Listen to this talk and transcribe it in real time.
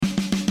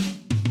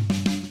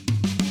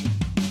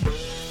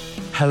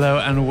Hello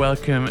and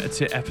welcome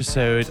to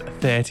episode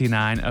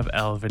 39 of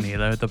El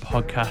Vinilo, the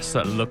podcast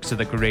that looks at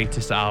the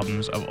greatest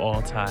albums of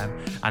all time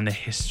and the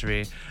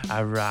history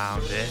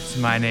around it.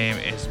 My name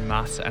is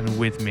Matt, and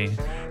with me,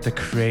 the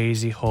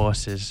crazy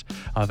horses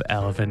of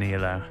El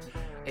Vinilo,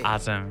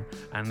 Adam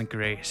and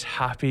Grace.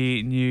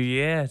 Happy New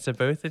Year to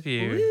both of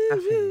you.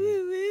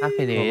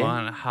 Happy New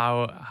Year.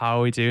 How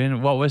are we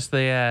doing? What was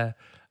the...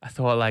 I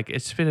thought, like,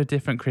 it's been a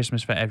different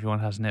Christmas for everyone,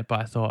 hasn't it? But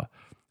I thought,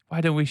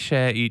 why don't we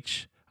share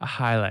each a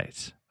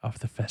highlight of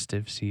the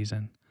festive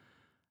season?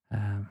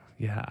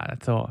 I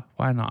thought,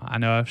 why not? I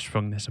know I've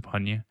sprung this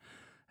upon you,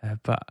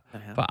 but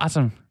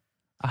Adam,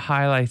 a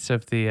highlight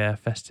of the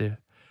festive.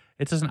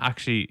 It doesn't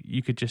actually.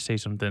 You could just say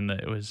something that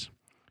it was,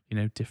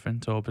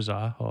 different or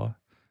bizarre, or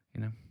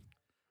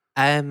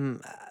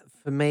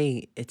For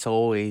me, it's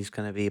always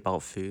going to be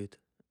about food,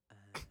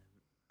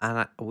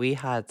 and we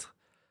had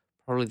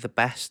probably the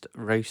best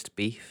roast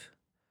beef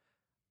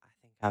I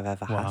think I've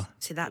ever had.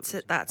 See, that's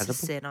a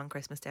sin on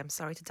Christmas Day. I'm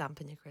sorry to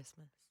dampen your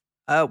Christmas.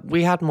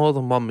 We had more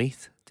than one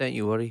meat. Don't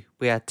you worry.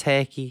 We had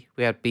turkey,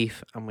 we had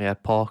beef, and we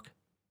had pork.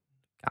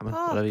 Gammon,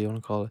 whatever you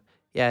want to call it.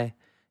 Yeah.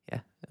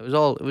 It was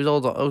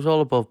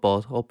all above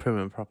board, all prim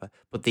and proper.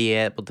 But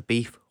the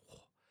beef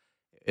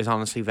is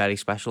honestly very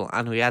special,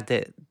 and we had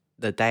it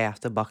the day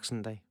after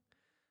Boxing Day,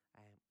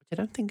 which I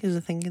don't think is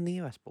a thing in the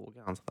US, but we'll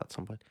get onto that at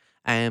some point.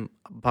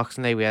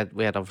 Boxing Day we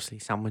had obviously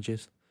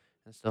sandwiches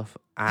and stuff,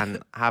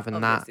 and having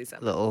that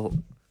little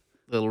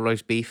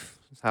roast beef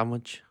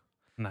sandwich,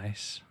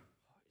 nice,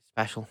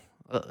 special.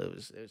 It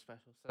was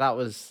special.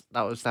 So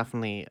that was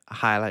definitely a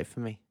highlight for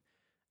me.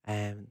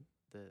 The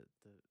roast.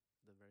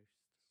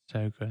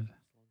 So good.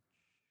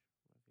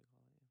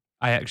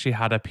 I actually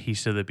had a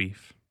piece of the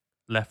beef,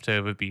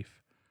 leftover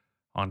beef,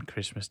 on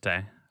Christmas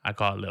Day. I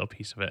got a little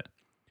piece of it,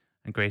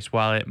 and Grace,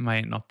 while it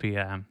might not be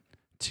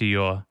to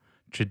your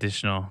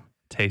traditional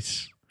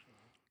taste,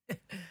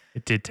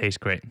 it did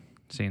taste great.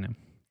 Seeing him.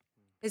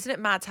 Isn't it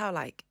mad how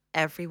like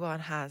everyone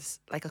has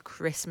like a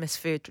Christmas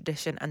food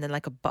tradition and then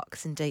like a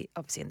Boxing Day,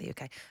 obviously in the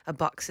UK, a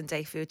Boxing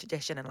Day food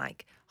tradition, and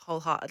like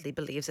wholeheartedly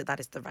believes that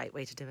is the right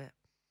way to do it.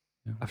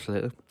 Yeah.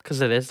 Absolutely, because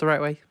it is the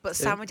right way. But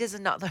sandwiches are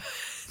not the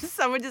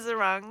sandwiches are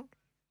wrong.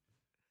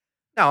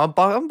 No,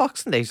 on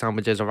Boxing Day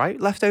sandwiches are right.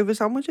 Leftover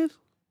sandwiches.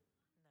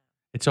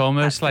 It's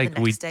almost like the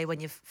next day when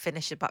you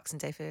finish your Boxing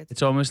Day food.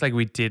 It's almost like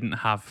we didn't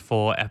have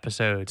 4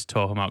 episodes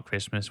talking about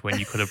Christmas when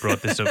you could have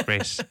brought this up,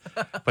 Grace.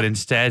 But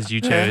instead, you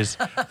chose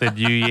the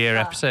New Year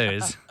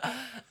episodes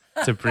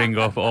to bring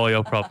up all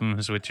your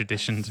problems with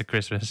traditions of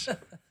Christmas.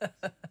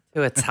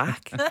 To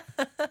attack.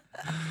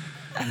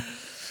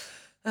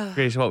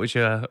 Grace, what was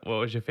your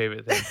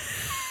favourite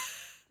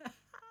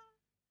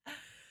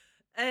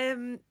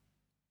thing?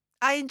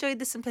 I enjoyed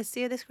the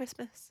simplicity of this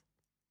Christmas.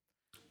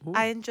 Ooh.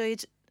 I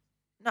enjoyed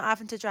not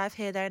having to drive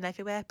here, there and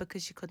everywhere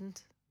because you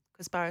couldn't,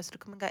 because Barrows would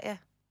come and get you.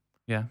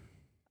 Yeah.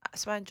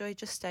 So I enjoyed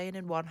just staying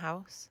in one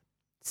house,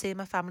 seeing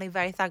my family.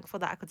 Very thankful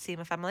that I could see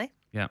my family.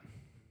 Yeah.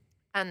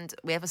 And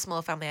we have a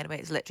small family anyway.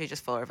 It's literally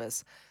just 4 of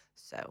us.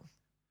 So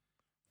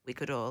we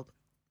could all.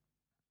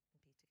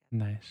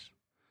 Nice.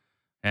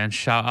 And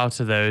shout out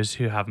to those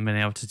who haven't been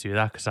able to do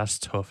that, because that's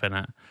tough,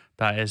 innit?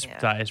 That is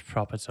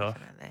proper tough.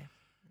 Definitely.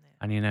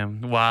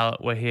 And, while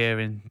we're here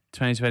in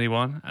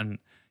 2021, and,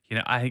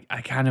 I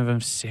kind of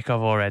am sick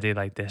of already,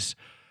 like, this,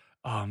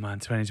 oh, man,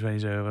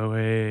 2020's over,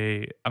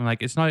 wait. I'm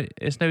like, it's no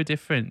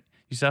different.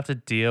 You still have to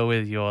deal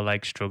with your,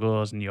 like,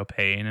 struggles and your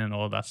pain and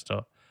all that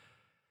stuff.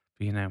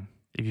 But,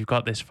 if you've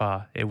got this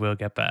far, it will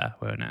get better,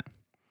 won't it?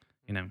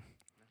 If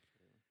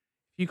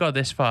you got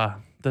this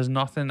far, there's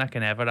nothing that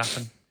can ever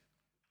happen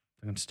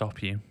that can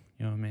stop you.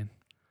 You know what I mean?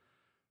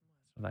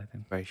 That's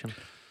what I think.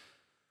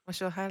 What's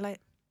your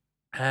highlight?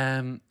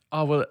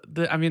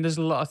 There's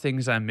a lot of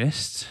things I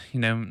missed.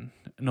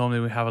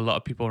 Normally we have a lot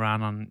of people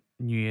around on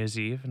New Year's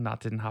Eve, and that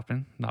didn't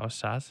happen. That was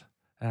sad.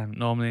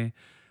 Normally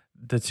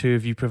the two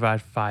of you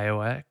provide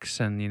fireworks,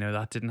 and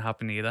that didn't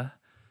happen either.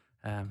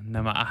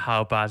 No matter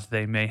how bad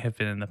they may have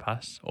been in the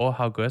past, or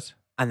how good.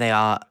 And they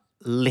are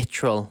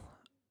literal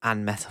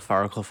and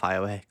metaphorical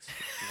fireworks,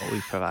 what we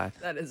provide.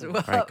 That is what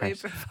we provide.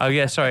 Oh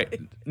yeah, sorry.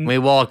 We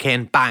walk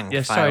in, bang.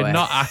 Yeah, fireworks. sorry,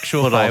 not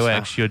actual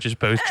fireworks. You're just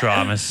both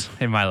dramas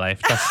in my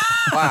life.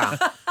 Wow.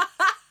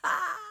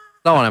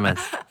 Not what I meant.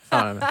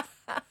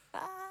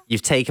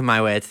 You've taken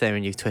my words there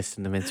and you've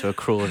twisted them into a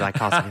cruel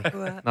dichotomy.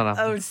 No.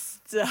 Oh,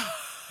 stop.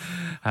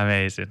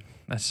 Amazing.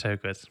 That's so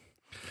good.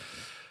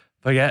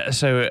 But yeah,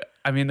 so,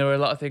 there were a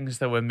lot of things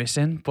that were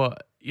missing,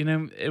 but,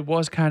 it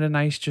was kind of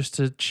nice just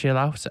to chill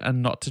out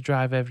and not to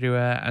drive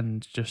everywhere,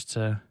 and just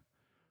to,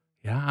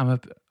 I'm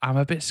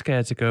a bit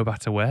scared to go back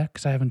to work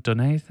because I haven't done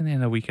anything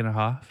in a week and a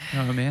half. You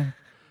know what I mean?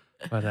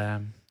 But,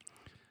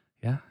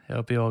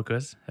 it'll be all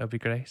good. It'll be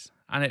great.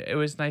 And it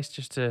was nice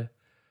just to,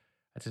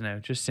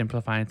 just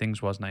simplifying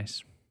things was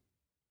nice.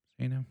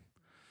 Yeah.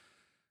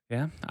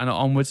 And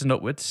onwards and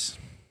upwards.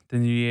 The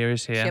new year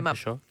is here. For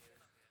sure.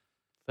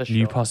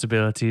 New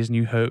possibilities,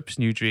 new hopes,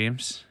 new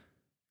dreams.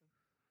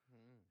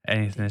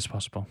 Anything is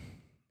possible.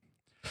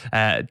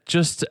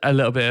 Just a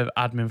little bit of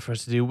admin for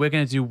us to do. We're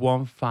going to do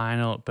one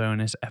final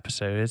bonus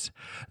episode,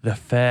 the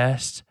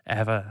first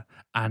ever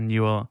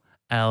annual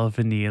El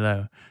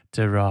Vanilo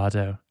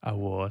Dorado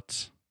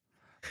Awards,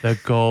 the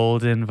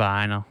golden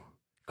vinyl.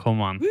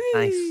 Come on,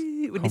 Nice.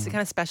 We Come need some on.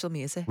 kind of special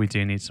music. We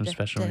do need some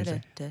special Da,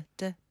 music. da,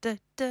 da, da,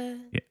 da,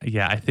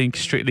 Yeah, I think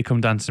Strictly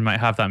Come Dancing might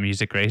have that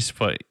music, Grace,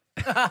 but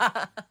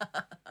da.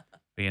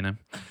 you know.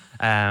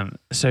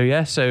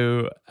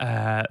 So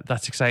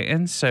that's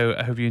exciting. So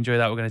I hope you enjoy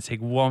that. We're going to take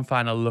one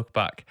final look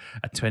back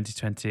at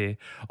 2020,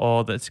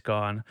 all that's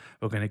gone.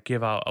 We're going to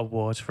give out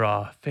awards for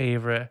our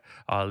favorite,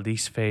 our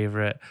least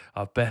favorite,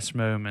 our best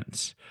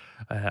moments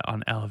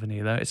on El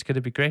Vanilo. It's going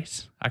to be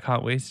great. I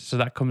can't wait. So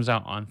that comes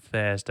out on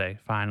Thursday,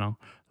 final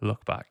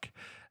look back.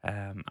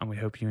 And we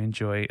hope you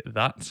enjoy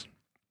that.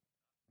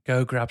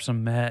 Go grab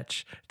some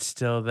merch. It's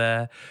still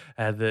there.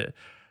 At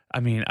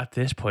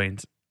this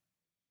point,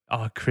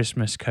 our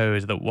Christmas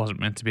code that wasn't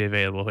meant to be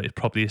available, it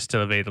probably is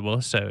still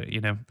available. So,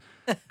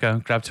 go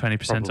and grab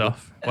 20% Probably.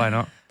 off. Why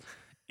not?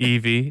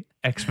 EV,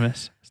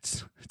 Xmas,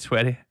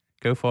 20.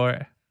 Go for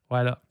it.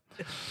 Why not?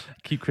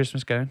 Keep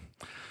Christmas going.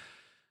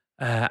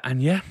 And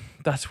yeah,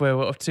 that's where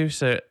we're up to.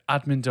 So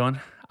admin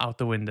done, out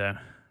the window.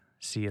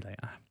 See you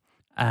later.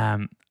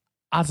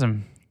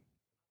 Adam,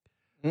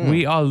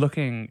 we are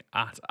looking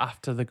at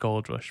After the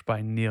Gold Rush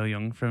by Neil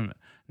Young from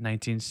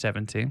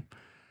 1970.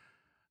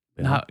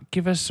 Yeah. Now,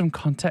 give us some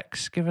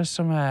context, give us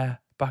some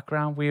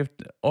background. We have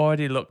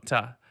already looked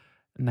at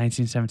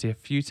 1970 a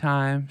few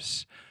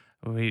times.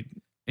 Our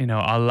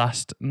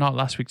not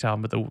last week's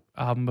album, but the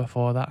album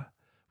before that,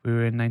 we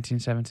were in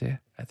 1970,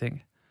 I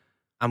think.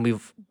 And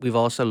we've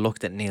also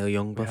looked at Neil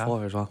Young We have.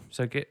 before as well.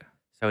 So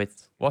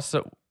it's what's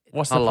the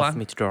not a lot for plan?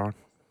 me to draw on.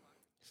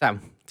 So,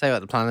 tell you what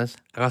the plan is.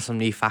 I got some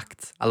new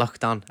facts. I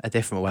looked on a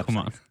different website. Come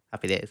on.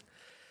 Happy days.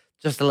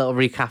 Just a little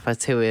recap or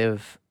two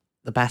of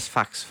the best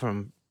facts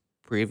from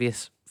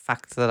previous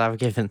facts that I've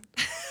given.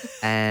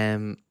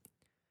 The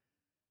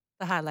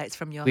highlights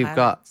from your We've got-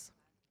 highlights.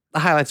 The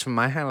highlights from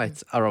my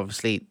highlights are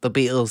obviously the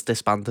Beatles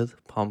disbanded.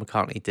 Paul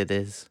McCartney did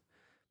his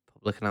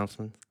public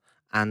announcement.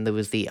 And there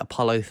was the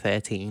Apollo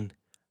 13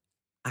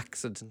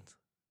 accident. If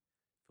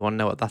you want to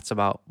know what that's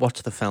about,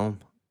 watch the film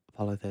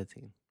Apollo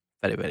 13.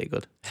 Very, very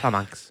good. Tom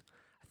Hanks.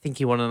 I think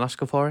he won an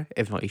Oscar for it.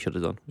 If not, he should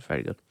have done. It was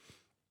very good.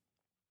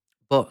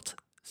 But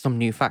some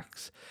new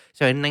facts.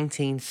 So in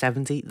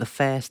 1970, the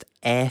first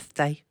Earth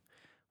Day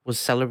was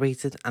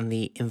celebrated and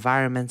the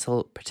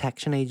Environmental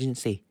Protection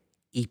Agency,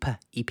 EPA,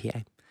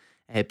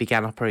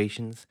 began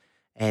operations.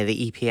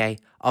 The EPA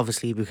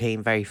obviously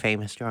became very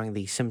famous during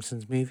the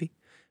Simpsons movie.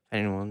 If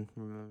anyone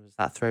remembers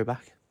that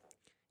throwback.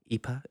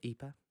 EPA,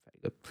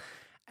 very good.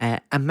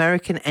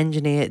 American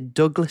engineer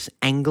Douglas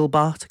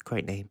Engelbart,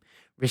 great name,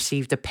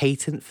 received a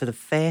patent for the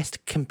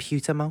first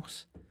computer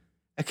mouse.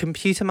 A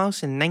computer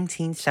mouse in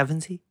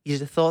 1970?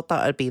 You'd have thought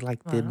that would be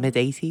like the Wow.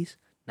 mid-80s.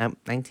 No,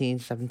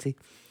 1970.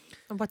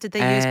 And what did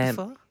they use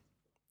before?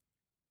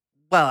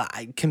 Well,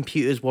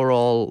 computers were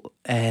all,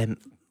 they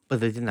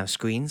didn't have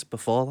screens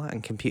before that,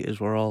 and computers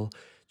were all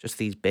just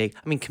these big.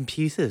 I mean,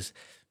 computers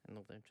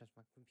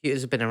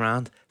have been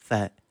around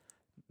for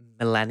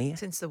millennia.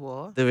 Since the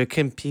war? There were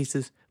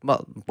computers,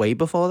 well, way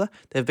before that.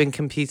 There have been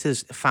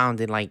computers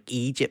found in like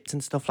Egypt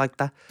and stuff like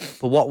that.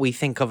 But what we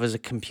think of as a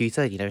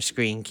computer,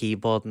 screen,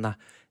 keyboard, and that,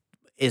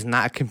 isn't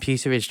that a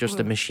computer? It's just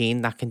a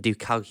machine that can do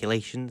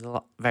calculations a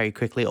lot very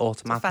quickly, It's a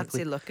automatically.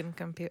 fancy looking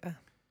computer.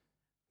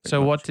 So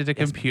Pretty what much. did a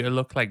Yes, computer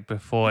look like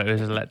before it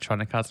was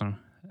electronic, Adam?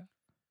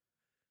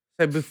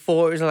 So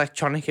before it was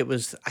electronic, it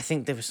was, I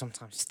think they were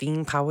sometimes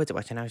steam powered,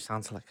 which I know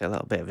sounds like a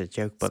little bit of a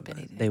joke, but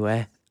Spinny they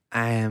were.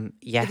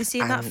 Yeah. Have you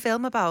seen that and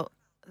film about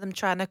them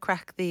trying to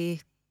crack the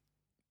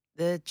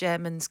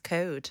Germans'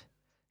 code?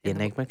 The in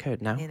Enigma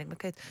code now. The Enigma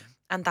code.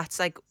 And that's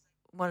like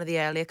one of the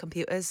earlier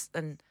computers,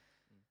 and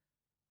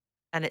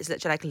it's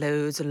literally like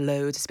loads and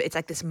loads. It's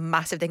like this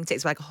massive thing,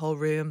 takes like a whole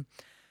room,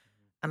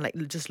 and like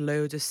just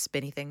loads of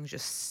spinny things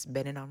just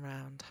spinning on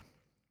round.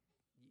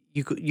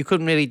 You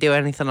couldn't really do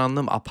anything on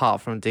them apart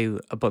from do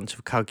a bunch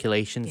of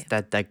calculations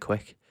dead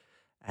quick.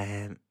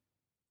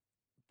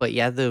 But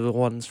yeah, there were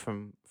ones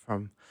from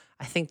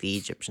I think the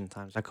Egyptian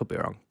times. I could be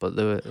wrong, but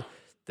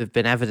there've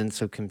been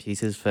evidence of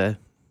computers for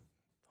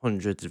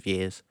hundreds of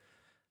years.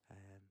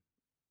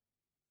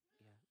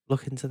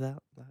 Look into that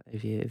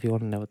if you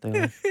want to know what they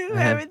are.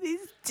 Where are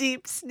these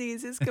deep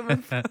sneezes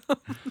coming from?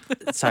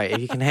 Sorry, if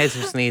you can hear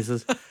some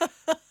sneezes,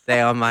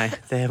 they're my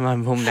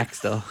mum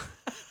next door.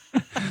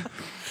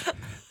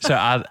 So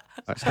I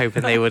was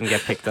hoping they wouldn't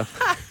get picked up.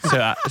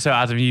 so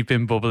Adam, you've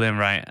been bubbling,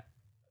 right?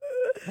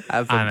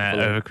 I've been And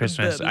bullied. over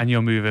Christmas, and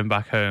you're moving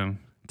back home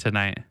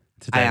tonight.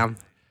 Today. I am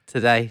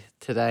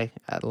today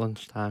at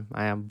lunchtime.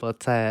 I am,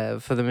 but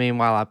for the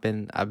meanwhile,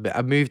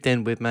 I moved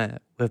in with my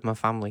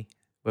family,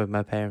 with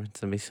my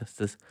parents and my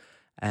sisters,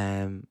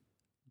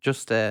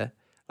 just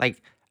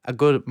like a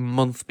good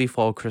month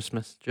before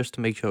Christmas, just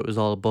to make sure it was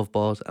all above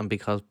board, and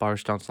because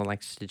Boris Johnson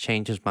likes to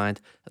change his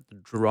mind at the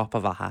drop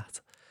of a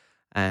hat.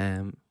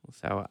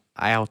 So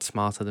I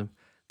outsmarted him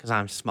because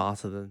I'm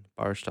smarter than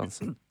Boris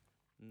Johnson.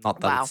 Not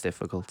that Wow. it's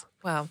difficult.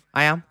 Well,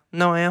 I am.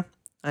 No, I am.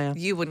 I am.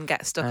 you wouldn't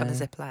get stuck on a Uh,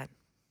 zip line.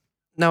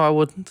 No, I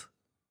wouldn't.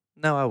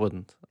 No, I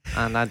wouldn't.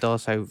 And I'd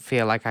also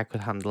feel like I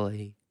could handle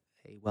a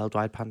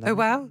worldwide pandemic.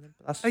 wow.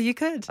 But That's, Oh, you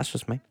could. that's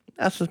just me.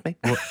 That's just me.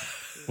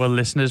 Well,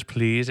 listeners,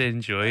 please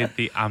enjoy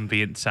the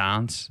ambient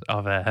sounds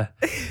of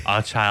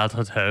our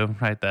childhood home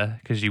right there,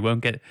 because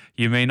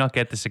you may not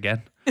get this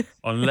again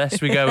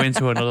unless we go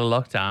into another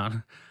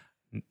lockdown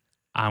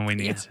and we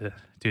need to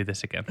do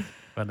this again.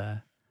 But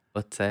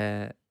But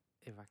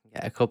if I can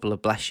get a couple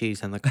of bless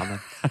yous in the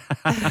comments.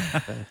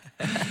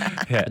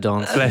 yeah,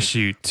 Don't bless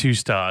you, 2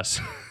 stars.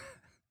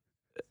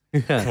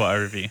 What a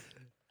review.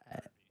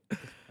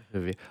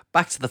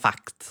 Back to the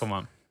facts. Come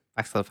on.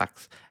 Back to the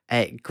facts.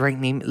 Great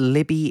name,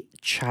 Libby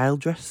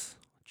Childress.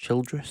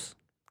 Great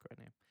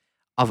name.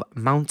 Of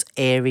Mount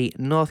Airy,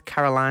 North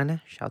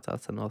Carolina. Shout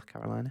out to North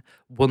Carolina.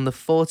 Won the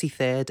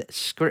 43rd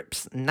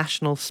Scripps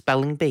National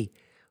Spelling Bee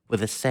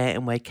with a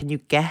certain word. Can you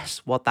guess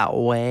what that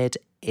word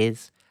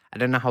is? I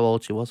don't know how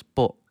old she was,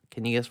 but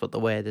can you guess what the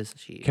word is?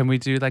 Can we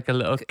do like a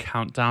little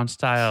countdown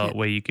style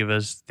where you give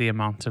us the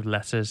amount of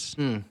letters?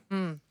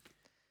 Maybe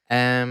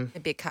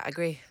a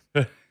category.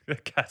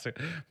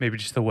 Maybe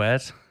just the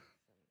word.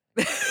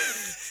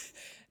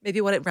 Maybe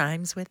what it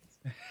rhymes with.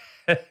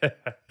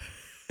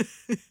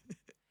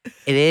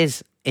 It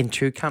is, in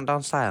true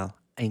countdown style,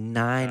 a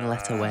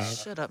 9-letter word.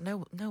 Shut up. No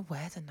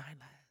words are 9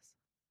 letters.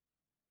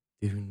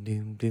 Doom,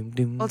 doom, doom,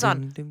 doom, Hold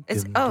on. doom, doom,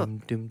 It's- doom, oh.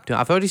 doom, doom, doom.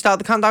 I've already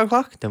started the countdown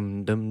clock.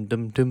 Dum, dum,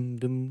 dum, dum,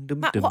 dum, dum,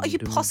 Matt, dum, what are you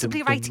dum, possibly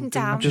dum, writing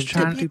dum, down? dum, Just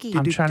dum, trying. dum, Piggy.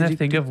 I'm dum, trying to dum,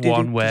 think of dum,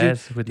 one dum, word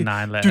dum, with dum,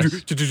 9 dum,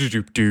 letters. do, do, do,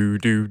 do,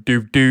 do, do,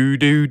 do,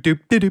 do, do, do,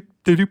 do, do,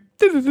 do,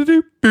 do, do,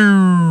 do,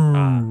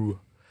 boo.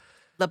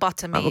 Matt,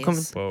 we're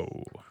coming. Lobotomies.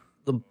 Whoa.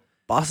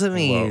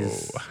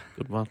 Bottomies. Whoa.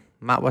 Good one.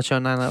 Matt, what's your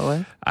 9-letter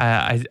word?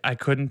 I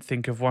couldn't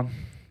think of one,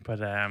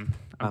 but I'm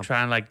Wow.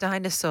 trying like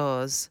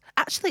Dinosaurs.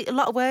 Actually, a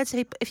lot of words,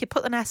 if you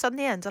put an S on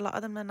the end, a lot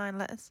of them are 9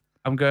 letters.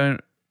 I'm going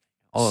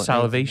Oh, amazing.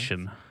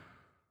 salvation.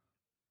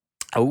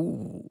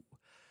 Oh.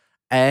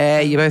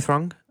 You're both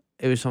wrong.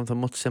 It was something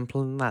much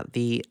simpler than that.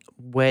 The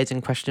word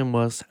in question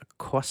was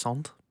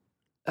croissant.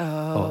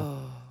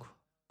 Oh.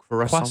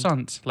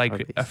 Croissant, like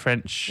Okay. a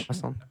French.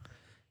 Croissant.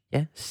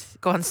 Yes.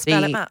 Go on,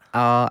 spell it, Matt.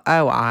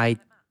 CROISSANT.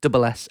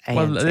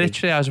 Well,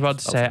 literally, I was about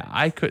to say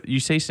you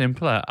say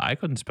simpler. I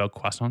couldn't spell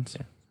croissant.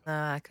 Yeah. No,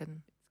 I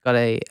couldn't. Got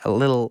a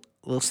little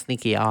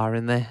sneaky R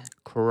in there.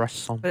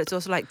 Croissant. But it's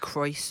also like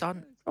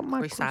croissant. Oh, my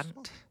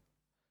Croissant.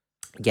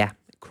 Yeah,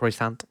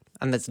 croissant.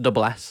 And it's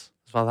double S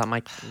as well. That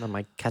might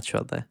catch you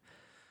out there.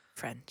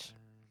 French.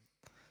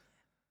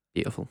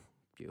 Beautiful.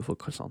 Beautiful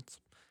croissants.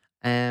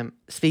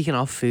 Speaking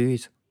of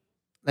food,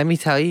 let me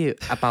tell you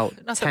about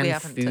Not that 10 we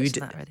haven't touched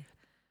food. on that already.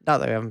 Not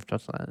that we haven't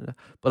touched on that.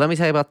 But let me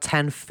tell you about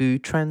 10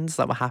 food trends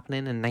that were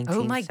happening in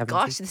 1970. Oh my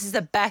gosh, this is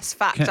the best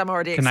fact. Can- I'm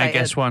already Can excited. I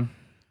guess one?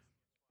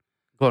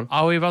 Go on.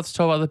 Are we about to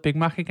talk about the Big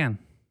Mac again?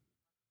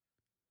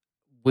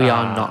 We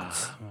are not.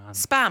 Man.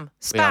 Spam.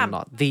 We are Spam.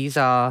 not. These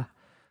are...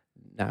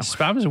 No.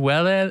 Spam's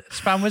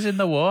Spam was in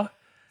the war.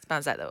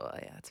 Spam's like the wall,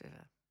 yeah, to be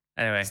fair.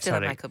 Anyway, Still in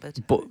sorry. my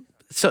cupboard. But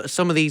so,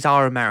 some of these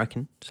are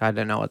American, so I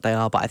don't know what they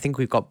are, but I think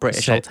we've got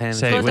British Say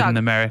alternatives. it with Bulldog. an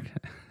American.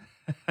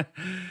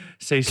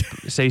 say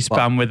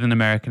spam with an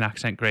American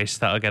accent, Grace.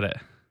 That'll get it.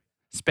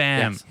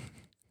 Spam.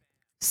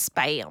 Yes.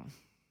 Spam.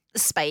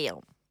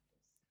 Spam.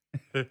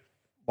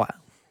 Wow.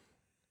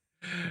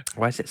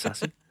 Why is it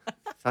sassy?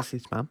 Sassy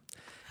spam.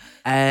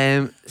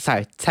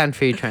 Sorry, 10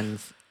 food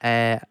trends.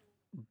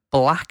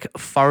 Black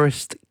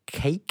Forest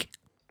cake.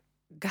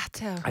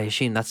 Gato. I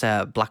assume that's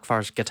a Black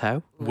Forest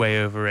gâteau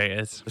Way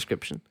overrated.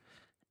 description.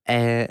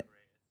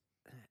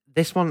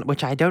 This one,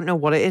 which I don't know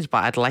what it is,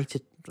 but I'd like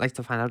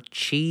to find out.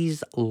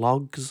 Cheese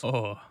logs.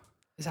 Oh,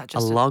 Is that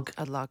just log?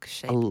 A log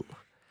shape.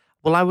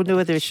 Well, I wonder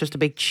whether it's just a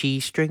big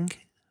cheese string.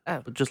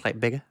 Oh. But just like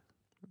bigger.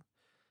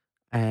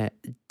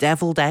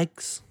 Deviled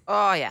eggs.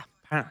 Oh, yeah.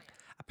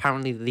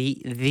 Apparently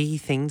the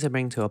thing to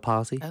bring to a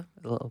party. Oh.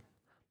 A little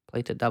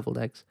plate of deviled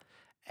eggs.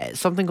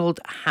 Something called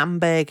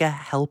hamburger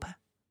helper.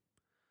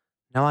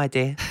 No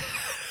idea.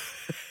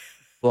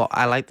 But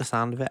I like the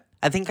sound of it.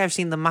 I think I've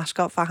seen the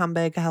mascot for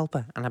hamburger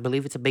helper, and I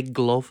believe it's a big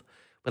glove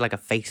with like a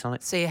face on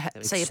it. So your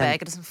It's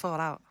burger doesn't fall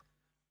out.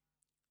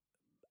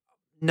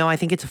 No, I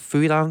think it's a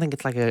food. I don't think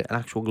it's like an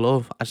actual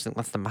glove. I just think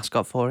that's the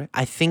mascot for it.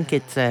 I think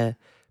it's a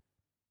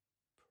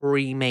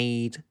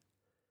pre-made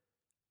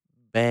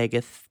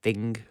burger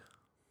thing.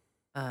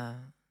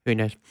 Who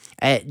knows?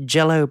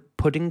 Jello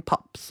pudding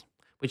pops,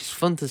 which is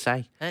fun to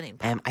say. Burning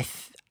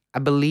I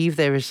believe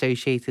they're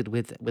associated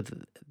with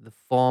the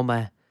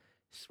former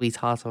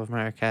sweetheart of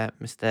America,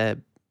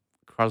 Mr.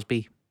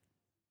 Crosby.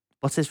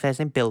 What's his first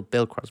name? Bill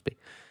Crosby.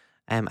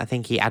 I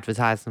think he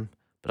advertised them,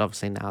 but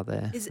obviously now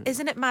they're...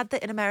 Isn't it mad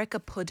that in America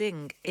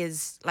pudding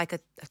is like a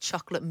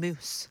chocolate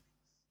mousse?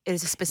 It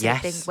is a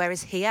specific thing, Yes.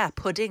 whereas here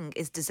pudding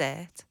is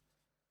dessert.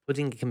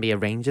 Pudding can be a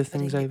range of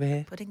things over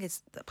here, Pudding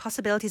is the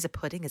possibilities of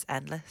pudding is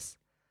endless.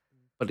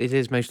 but it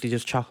is mostly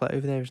just chocolate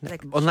over there, isn't it?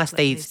 Like Unless chocolate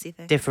they moussey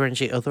thing.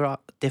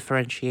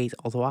 differentiate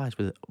otherwise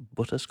with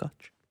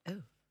butterscotch.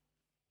 Oh.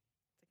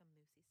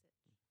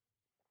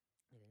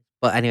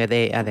 But anyway,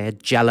 they're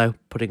Jello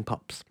pudding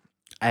pops.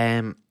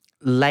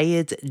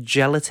 Layered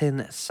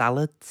gelatin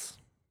salads,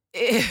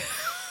 Ew.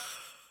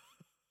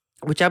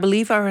 which I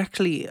believe are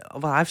actually,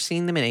 well, I've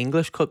seen them in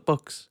English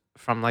cookbooks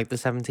from like the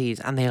 70s,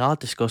 and they are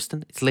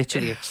disgusting. It's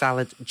literally a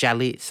salad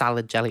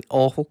jelly,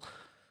 awful,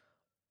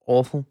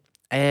 awful.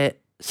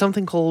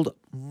 Something called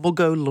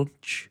Muggo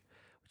Lunch,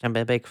 which I'm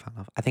a big fan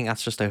of. I think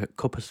that's just a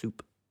cup of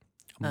soup.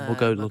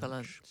 Muggo Muggo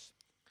Lunch.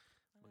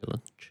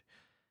 Muggo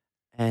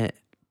Lunch.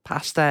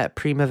 Pasta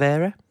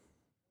Primavera.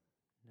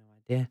 No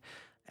idea.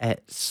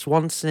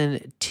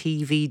 Swanson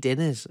TV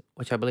dinners,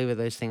 which I believe are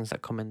those things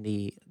that come in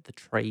the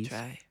trays.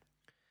 Try.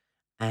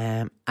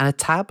 And a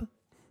tab,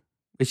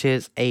 which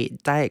is a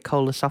Diet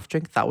Cola soft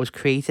drink that was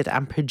created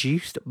and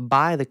produced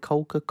by the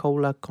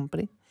Coca-Cola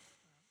company.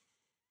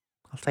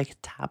 I'll take a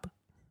tab.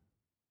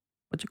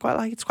 Which I quite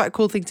like. It's quite a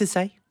cool thing to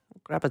say.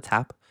 Grab a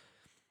tab.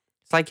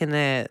 It's like in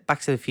Back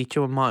to the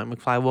Future when Martin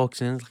McFly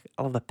walks in. It's like,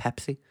 I'll have a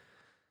Pepsi.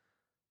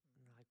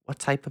 What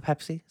type of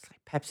Pepsi? It's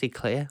like Pepsi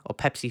Clear or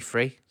Pepsi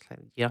Free. It's like,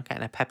 you're not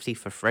getting a Pepsi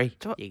for free.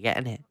 You're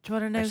getting it. Do you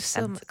want to know for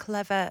some cent.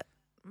 clever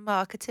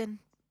marketing,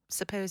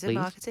 supposed Please.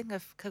 marketing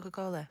of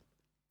Coca-Cola?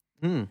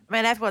 Hmm. I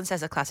mean, everyone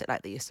says a classic,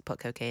 like they used to put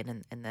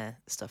cocaine in the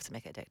stuff to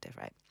make it addictive,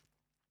 right?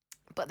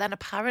 But then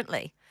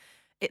apparently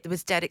it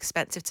was dead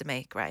expensive to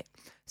make, right?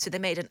 So they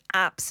made an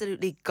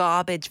absolutely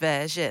garbage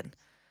version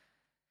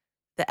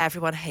that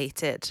everyone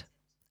hated.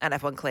 And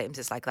everyone claims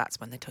it's like that's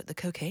when they took the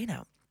cocaine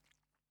out.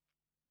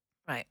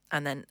 Right.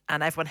 And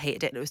everyone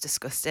hated it and it was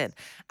disgusting.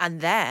 And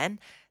then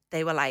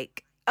they were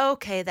like,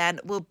 okay, then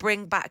we'll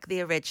bring back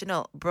the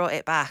original, brought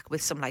it back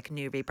with some like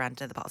new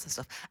rebranding of the bottles and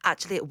stuff.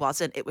 Actually, it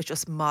wasn't. It was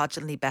just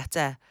marginally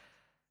better.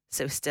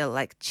 So still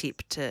like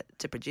cheap to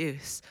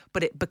produce.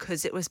 But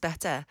because it was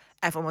better,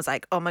 everyone was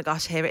like, oh my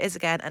gosh, here it is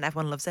again. And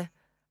everyone loves it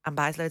and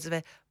buys loads of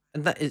it.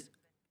 And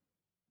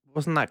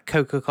wasn't that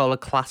Coca-Cola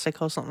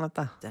Classic or something like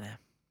that? Don't know.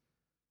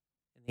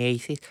 In the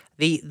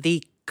 80s.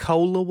 The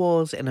cola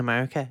wars in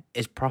America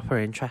is proper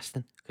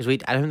interesting because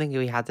I don't think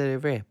we had it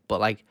over here,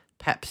 but like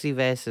Pepsi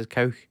versus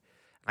Coke,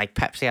 like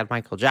Pepsi had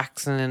Michael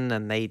Jackson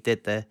and they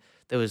did there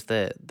was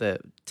the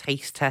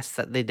taste tests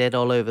that they did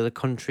all over the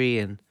country,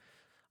 and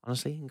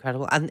honestly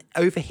incredible. And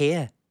over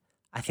here,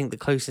 I think the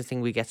closest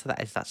thing we get to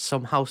that is that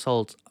some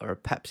households are a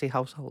Pepsi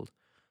household,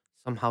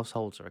 some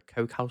households are a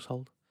Coke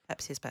household.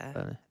 Pepsi's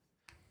better.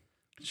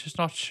 It's just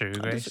not true, I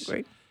Grace.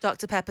 disagree.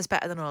 Dr. Pepper's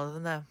better than all of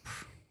them, though.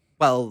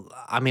 Well,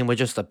 I mean, we're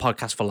just a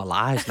podcast full of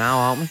lies now,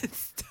 aren't we?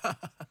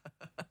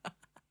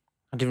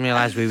 I didn't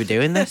realise we were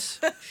doing this.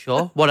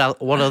 Sure. What else?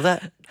 What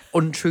other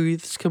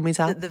untruths can we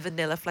tell? The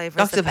vanilla flavour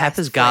Dr. is the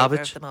Pepper's best flavour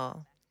garbage. of them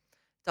all.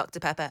 Dr.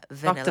 Pepper,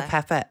 vanilla. Dr.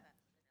 Pepper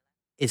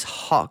is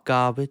hot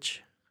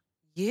garbage.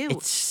 You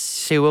It's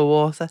sewer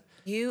water.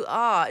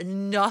 are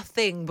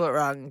nothing but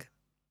wrong.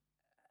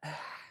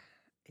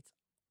 It's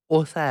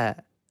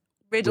utter.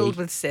 Riddled Weak.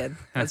 with sin.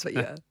 That's what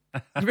you are.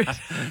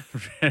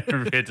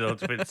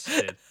 Riddled with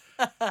sin.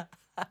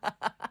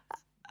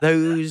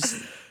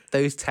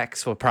 Those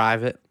texts were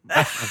private.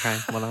 Okay,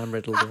 what I'm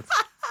riddled with.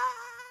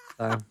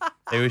 So,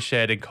 They were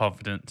shared in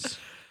confidence.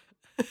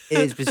 it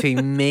is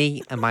between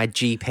me and my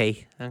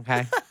GP.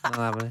 Okay, not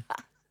having it.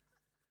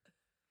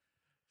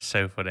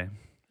 So funny.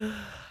 Well,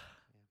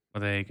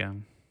 there you go.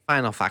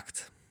 Final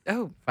fact.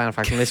 Oh, Final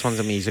fact, and this one's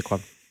a music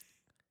one.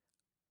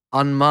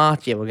 On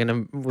March, we're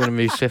gonna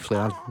move swiftly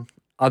on.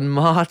 On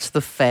March the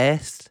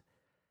 1st,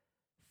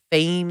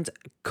 famed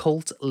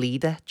cult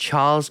leader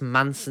Charles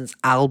Manson's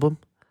album,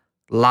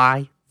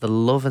 Lie, The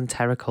Love and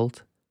Terror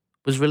Cult,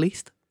 was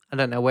released. I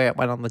don't know where it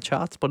went on the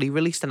charts, but he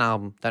released an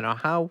album. Don't know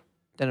how.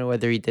 Don't know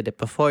whether he did it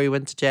before he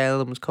went to jail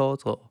and was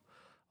caught or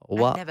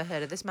what. I've never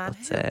heard of this man.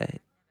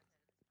 But,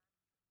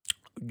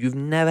 you've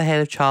never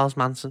heard of Charles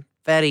Manson?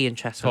 Very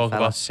interesting Talk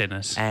fella. about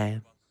sinners.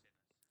 I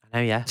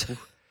know, yeah.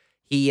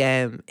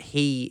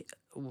 he.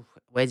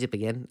 Where do you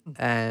begin?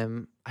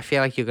 I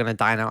feel like you're gonna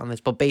dine out on this,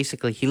 but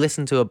basically, he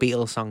listened to a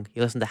Beatles song. He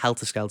listened to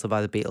Helter Skelter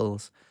by the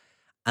Beatles,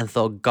 and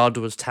thought God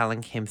was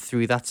telling him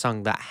through that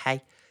song that,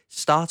 hey,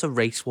 start a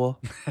race war.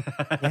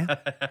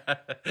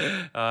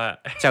 Yeah.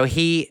 So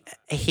he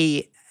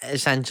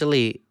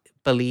essentially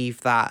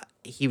believed that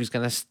he was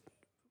gonna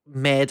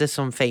murder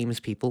some famous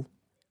people,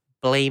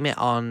 blame it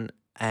on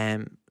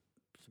some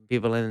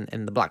people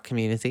in the black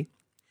community,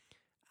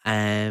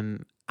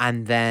 and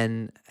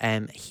then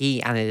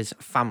he and his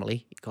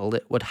family, he called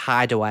it, would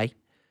hide away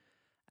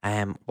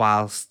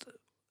whilst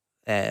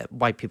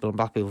white people and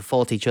black people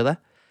fought each other,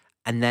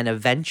 and then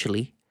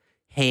eventually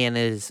he and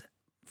his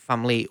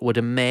family would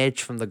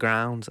emerge from the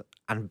ground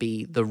and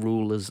be the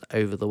rulers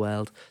over the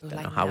world. Don't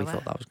Like know how he Noah.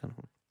 thought that was going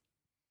to.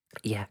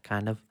 Yeah,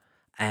 kind of.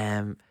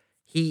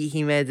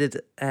 He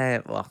murdered.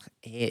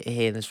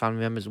 He and his family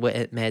members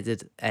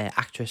murdered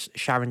actress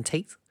Sharon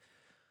Tate.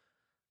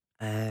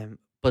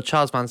 But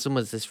Charles Manson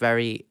was this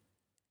very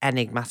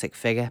enigmatic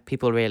figure.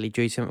 People really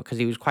drew to him because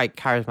he was quite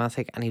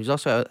charismatic and he was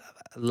also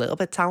a little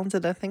bit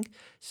talented, I think.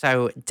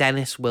 So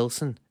Dennis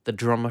Wilson, the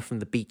drummer from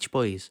the Beach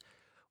Boys,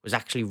 was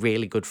actually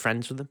really good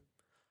friends with him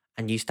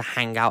and used to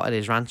hang out at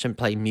his ranch and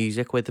play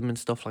music with him and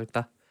stuff like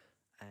that.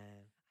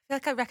 feel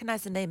like I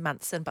recognise the name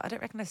Manson, but I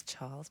don't recognise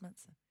Charles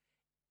Manson.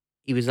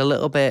 He was a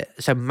little bit.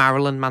 So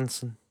Marilyn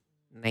Manson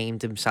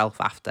named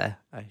himself after,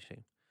 I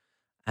assume.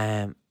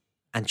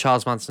 And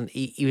Charles Manson,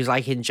 he was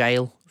like in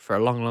jail for a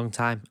long, long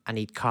time, and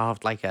he'd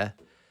carved like a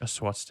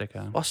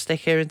swastika.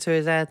 swastika into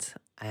his head.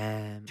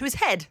 To his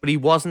head. But he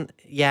wasn't.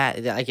 Yeah,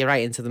 like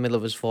right into the middle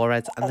of his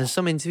forehead. And there's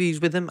some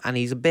interviews with him, and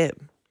he's a bit.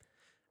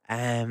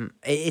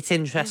 It's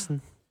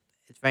interesting.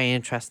 It's very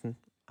interesting.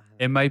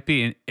 It might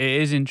be. It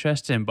is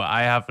interesting, but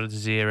I have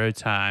zero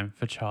time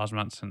for Charles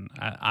Manson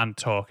and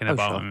talking Oh,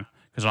 about sure. him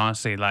because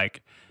honestly,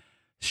 like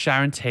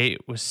Sharon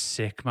Tate was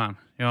sick, man.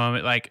 You know what I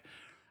mean? Like,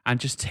 and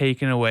just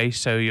taken away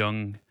so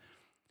young.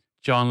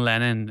 John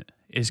Lennon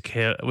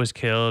was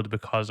killed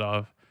because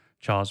of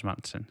Charles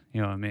Manson.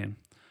 You know what I mean?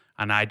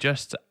 And I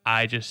just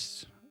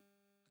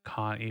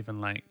can't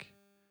even like.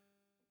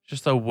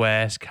 Just the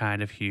worst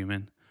kind of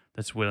human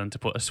that's willing to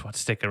put a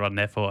swastika on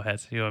their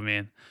forehead. You know what I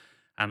mean?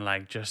 And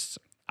like just.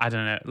 I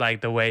don't know,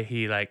 like the way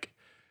he like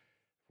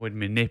would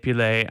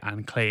manipulate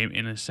and claim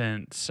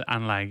innocence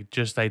and like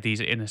just like these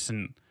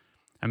innocent.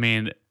 I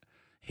mean,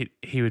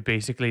 he would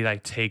basically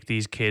like take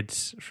these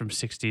kids from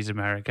 60s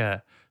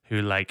America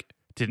who like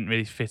didn't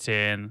really fit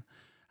in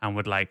and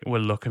were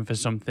looking for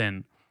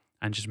something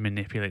and just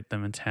manipulate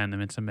them and turn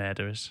them into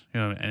murderers, you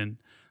know,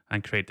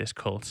 and create this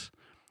cult.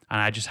 And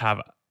I just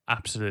have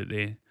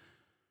absolutely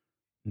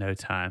no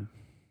time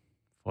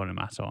for him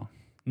at all.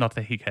 Not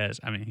that he cares.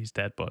 I mean, he's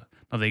dead, but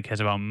not that he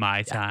cares about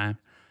my time.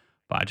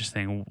 But I just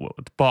think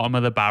the bottom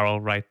of the barrel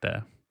right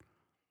there.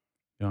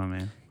 You know what I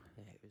mean?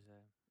 Yeah, it was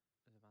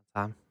a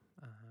bad time.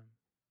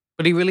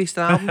 But he released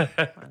an album.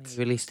 And he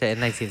released it in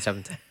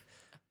 1970.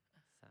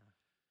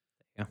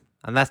 Yeah,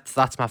 and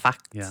that's my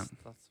fact. Yeah.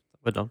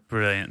 We're done.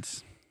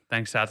 Brilliant.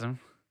 Thanks,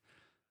 Adam.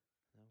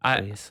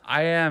 Please.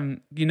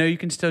 You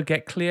can still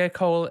get clear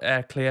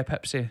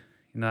Pepsi.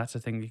 You know, that's a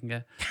thing you can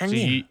get. Can so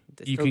you?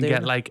 You can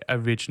get like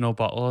original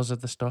bottles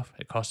of the stuff.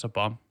 It costs a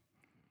bomb.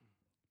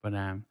 But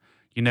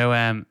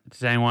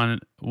does anyone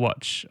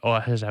watch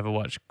or has ever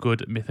watched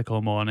Good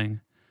Mythical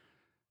Morning?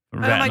 Oh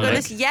my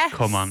goodness, Lick? yes.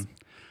 Come on.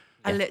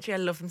 I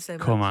love them so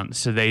much. Come on.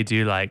 So they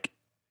do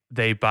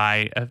they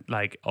buy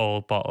like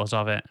old bottles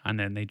of it and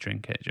then they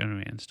drink it. Do you know what I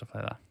mean? And stuff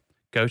like that.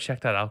 Go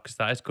check that out because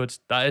that is good.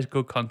 That is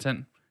good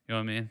content. You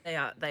know what I mean?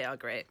 They are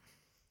great.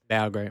 They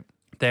are great.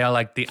 They are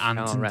like the Ant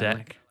Ant and Redknapp.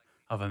 Deck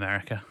of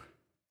America.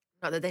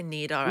 Not that they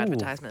need our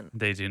advertisement.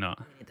 They do not.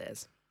 We need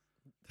theirs.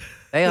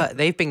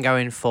 They've been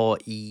going for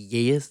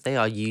years. They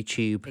are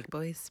YouTube Big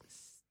boys.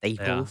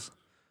 staples.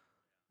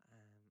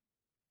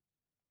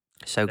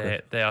 So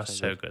good. They are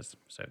so good.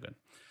 So good.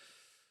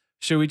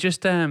 Should we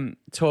just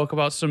talk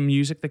about some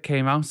music that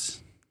came out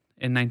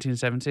in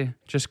 1970?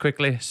 Just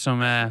quickly, some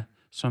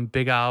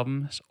big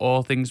albums.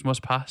 All Things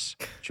Must Pass,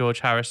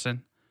 George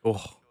Harrison.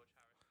 Oh,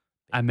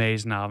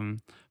 Amazing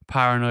album.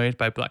 Paranoid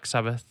by Black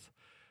Sabbath.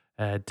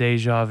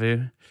 Deja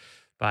Vu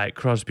by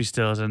Crosby,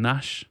 Stills and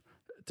Nash.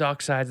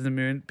 Dark Side of the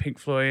Moon, Pink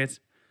Floyd.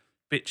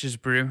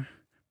 Bitches Brew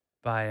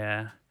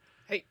by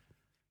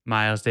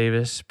Miles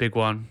Davis, big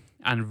one.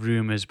 And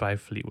Rumours by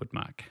Fleetwood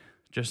Mac.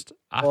 Just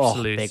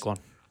absolute. big one.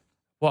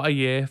 What a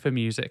year for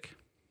music.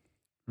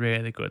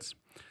 Really good.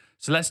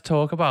 So let's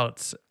talk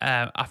about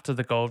After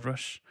the Gold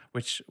Rush,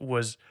 which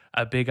was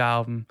a big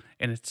album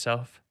in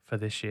itself for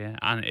this year,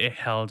 and it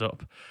held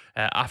up.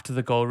 After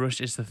the Gold Rush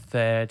is the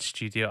third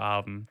studio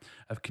album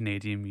of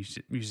Canadian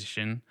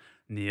musician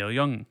Neil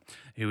Young,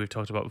 who we've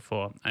talked about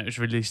before. And it was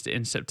released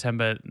in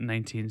September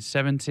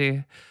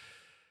 1970.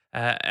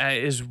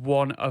 It is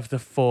one of the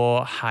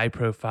 4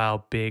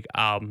 high-profile big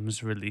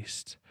albums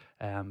released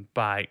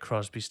by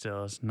Crosby,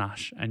 Stills,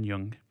 Nash and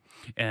Young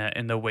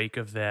in the wake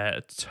of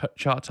their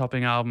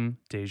chart-topping album,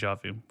 Deja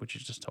Vu, which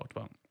you just talked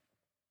about.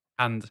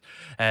 And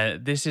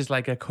this is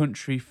like a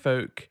country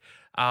folk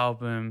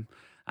album,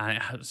 and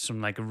it has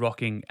some like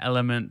rocking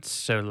elements,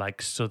 so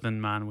like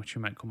Southern Man, which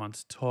we might come on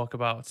to talk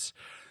about.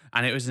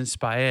 And it was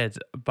inspired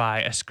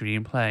by a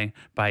screenplay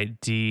by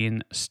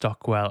Dean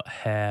Stockwell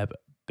Herb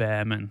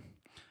Behrman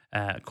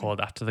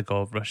called After the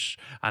Gold Rush.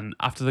 And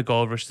After the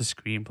Gold Rush, the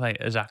screenplay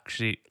is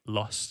actually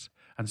lost.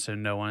 And so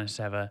no one has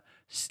ever,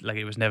 like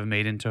it was never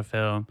made into a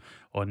film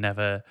or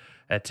never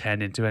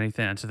turned into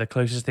anything. And so the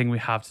closest thing we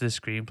have to the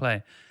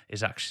screenplay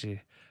is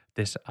actually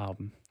this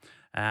album.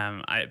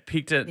 I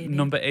peaked at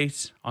number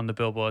 8 on the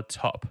Billboard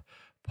top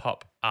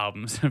pop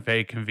albums.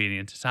 Very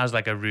convenient. It sounds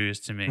like a ruse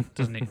to me,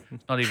 doesn't it?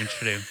 It's not even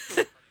true.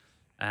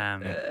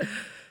 And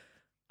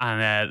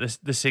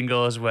the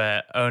singles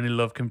were Only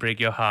Love Can Break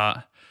Your Heart,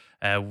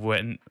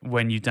 When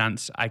You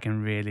Dance, I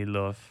Can Really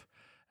Love.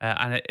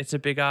 And it's a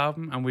big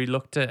album, and we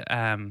looked at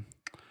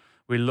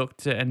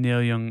a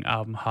Neil Young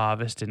album,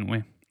 Harvest, didn't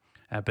we?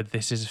 But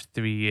this is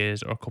 3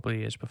 years or a couple of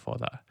years before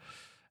that.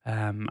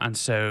 And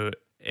so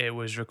it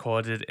was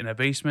recorded in a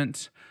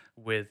basement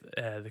with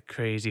the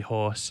Crazy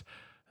Horse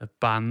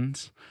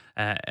band.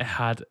 It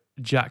had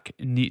Jack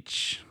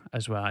Nietzsche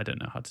as well. I don't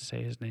know how to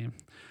say his name.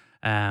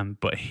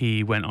 But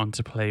he went on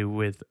to play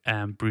with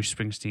Bruce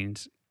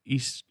Springsteen's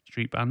East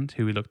Street Band,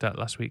 who we looked at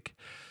last week.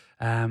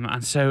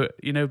 And so,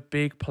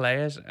 big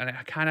players, and it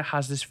kind of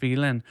has this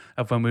feeling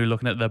of when we were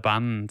looking at the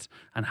band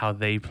and how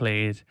they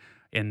played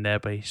in their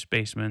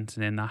basement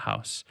and in their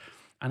house.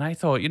 And I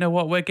thought, you know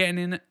what, we're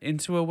getting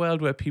into a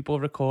world where people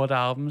record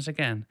albums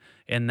again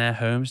in their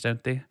homes,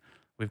 don't they?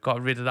 We've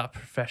got rid of that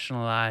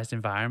professionalized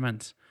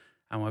environment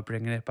and we're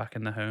bringing it back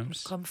in the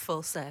homes. Come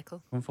full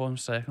circle. Come full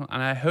circle.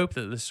 And I hope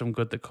that there's some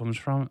good that comes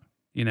from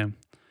it,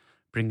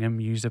 bringing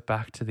music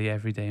back to the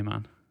everyday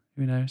man.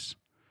 Who knows?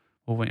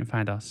 We'll wait and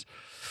find out.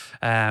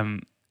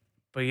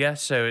 But yeah,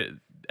 so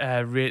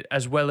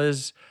as well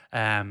as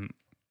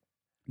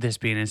this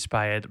being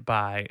inspired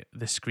by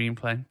the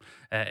screenplay,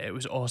 it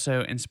was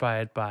also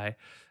inspired by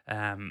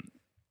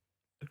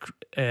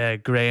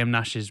Graham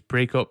Nash's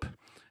breakup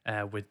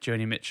with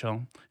Joni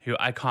Mitchell, who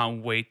I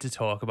can't wait to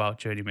talk about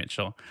Joni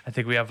Mitchell. I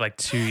think we have like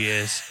 2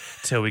 years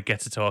till we get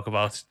to talk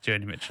about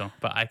Joni Mitchell,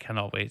 but I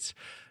cannot wait.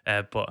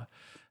 But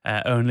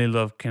Only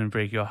Love Can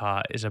Break Your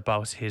Heart is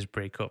about his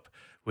breakup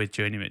with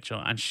Joni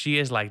Mitchell, and she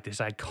is like this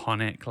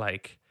iconic,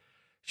 like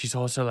she's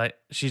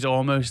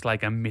almost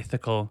like a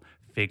mythical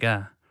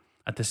figure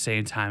at the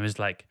same time as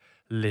like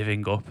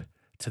living up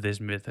to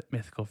this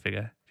mythical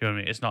figure. Do you know what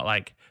I mean? It's not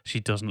like she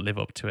doesn't live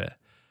up to it,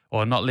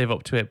 or not live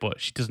up to it, but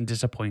she doesn't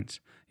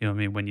disappoint. You know what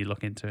I mean? When you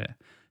look into it,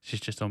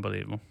 she's just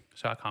unbelievable.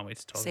 So I can't wait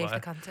to talk about it.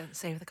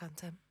 Save the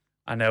content.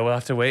 I know we'll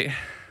have to wait.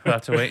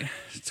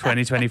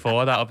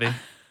 2024, that'll be.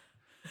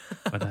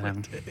 But,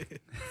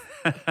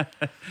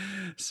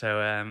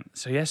 so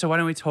why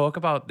don't we talk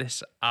about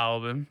this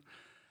album?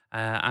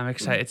 I'm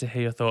excited to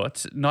hear your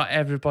thoughts. Not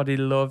everybody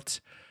loved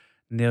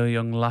Neil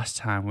Young last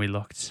time we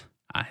looked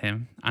at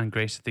him, and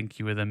Grace, I think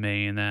you were the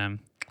main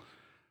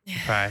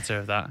proprietor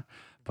of that.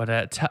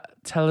 But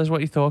tell us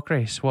what you thought,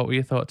 Grace. What were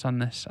your thoughts on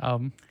this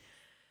album?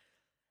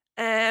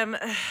 Well,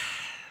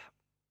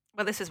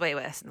 this is way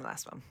worse than the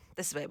last one.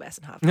 This is way worse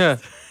than Harvest. Yeah.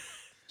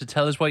 So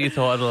tell us what you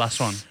thought of the last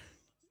one.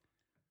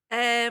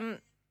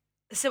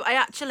 So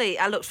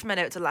I looked for my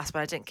notes at the last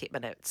one. I didn't keep my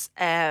notes.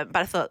 But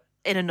I thought,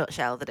 in a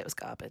nutshell, that it was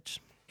garbage.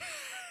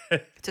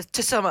 Just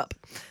to sum up.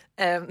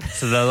 So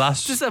the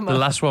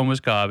last one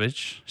was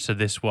garbage. So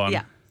this one,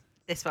 yeah,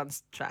 this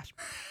one's trash.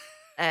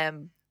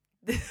 So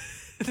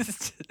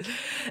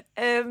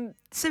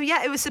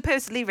yeah, it was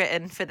supposedly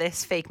written for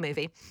this fake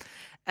movie,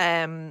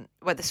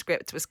 where the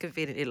script was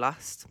conveniently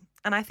lost.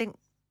 And I think,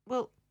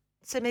 well,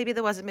 so maybe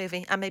there was a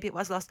movie and maybe it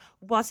was lost.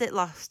 Was it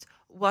lost?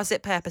 Was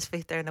it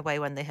purposefully thrown away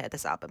when they heard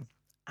this album?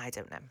 I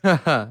don't know.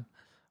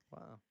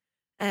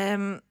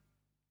 Wow.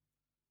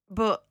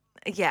 But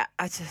yeah,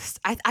 I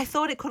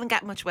thought it couldn't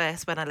get much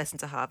worse when I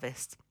listened to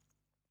Harvest.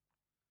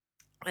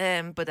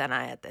 But then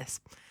I had this.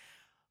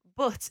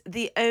 But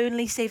the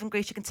only saving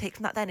grace you can take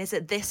from that then is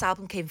that this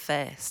album came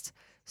first.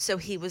 So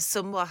he was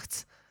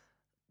somewhat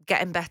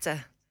getting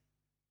better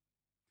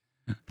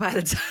by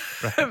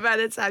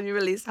the time you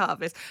released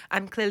Harvest.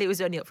 And clearly it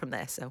was only up from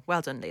there. So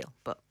well done, Neil.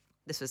 But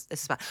this is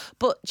bad.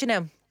 But,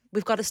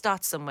 we've got to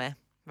start somewhere,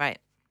 right?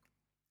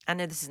 I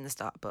know this isn't the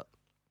start, but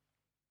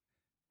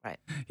right.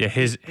 Yeah,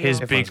 his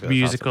big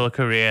musical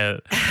career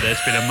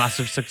that's been a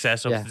massive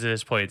success up to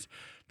this point.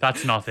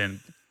 That's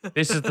nothing.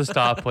 This is the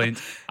start point,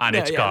 and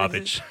it's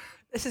garbage.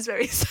 This is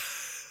very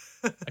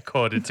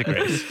according to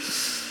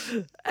Grace.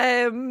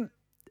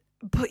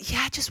 But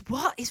yeah, just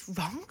what is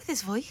wrong with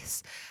his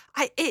voice?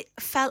 It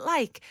felt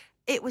like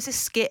it was a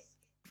skit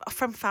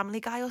from Family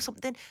Guy or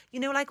something. You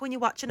know, like when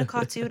you're watching a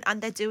cartoon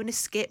and they're doing a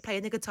skit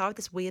playing the guitar with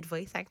this weird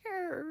voice, like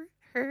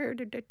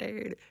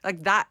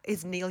that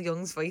is Neil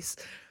Young's voice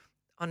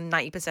on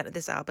 90% of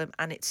this album,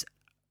 and it's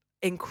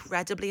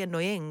incredibly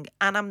annoying.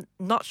 And I'm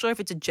not sure if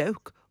it's a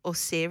joke or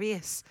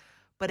serious,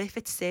 but if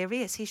it's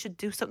serious, he should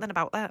do something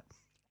about that,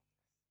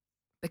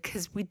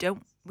 because we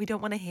don't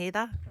want to hear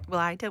that. Well,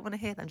 I don't want to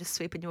hear that. I'm just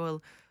sweeping you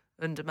all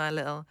under my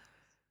little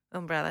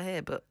umbrella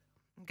here, but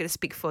I'm going to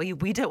speak for you.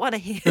 We don't want to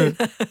hear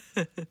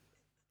that.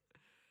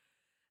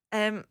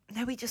 No,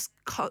 he just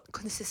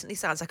consistently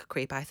sounds like a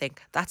creep. I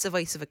think that's the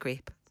voice of a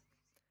creep.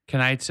 Can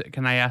I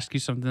ask you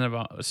something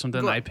about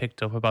something that I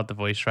picked up about the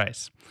voice, right?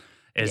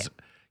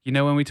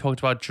 When we talked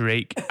about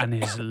Drake and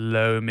his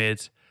low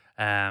mid,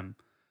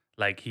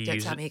 like he Don't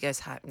used. tell me he goes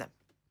high. No.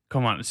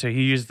 Come on, so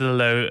he used the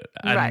low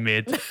and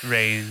mid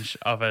range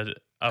of a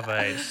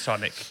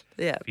sonic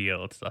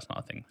field. That's not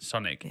a thing.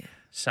 Sonic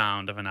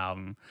sound of an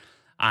album,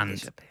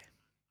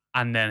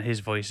 and then his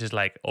voice is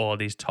like all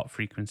these top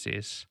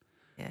frequencies.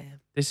 Yeah.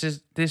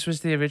 This was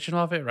the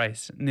original of it,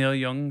 right? Neil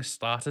Young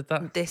started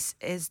that. This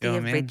is the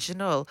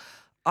original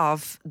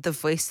of the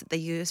voice that they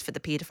use for the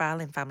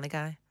paedophile in Family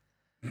Guy.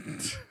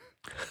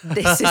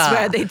 This is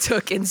where they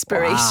took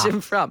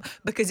inspiration from,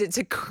 because it's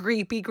a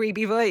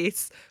creepy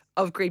voice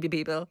of creepy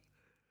people.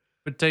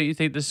 But don't you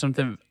think there's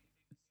something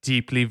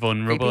deeply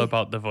vulnerable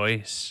about the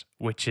voice,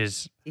 which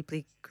is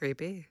deeply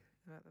creepy?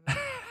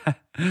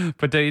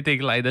 But don't you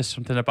think like there's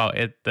something about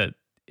it that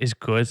is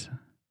good?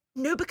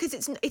 No, because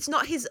it's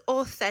not his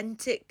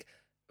authentic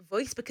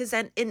voice. Because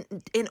then in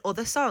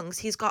other songs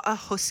he's got a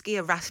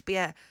huskier,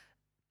 raspier,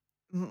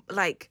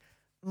 like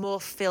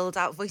more filled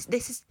out voice.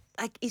 This is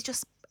like he's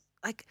just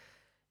like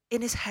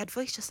in his head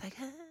voice, just like,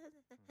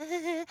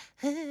 and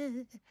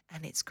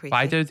it's creepy.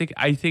 But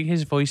I think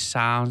his voice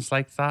sounds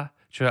like that.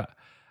 Sure.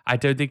 I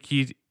don't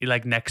think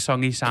like next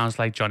song he sounds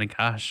like Johnny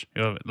Cash.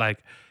 You know,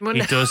 like Well, he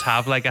no. does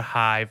have like a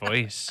high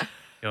voice.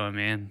 You know what I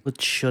mean?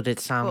 But should it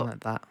sound Well, like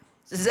that?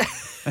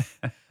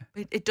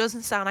 It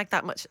doesn't sound like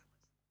that much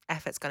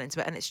effort's gone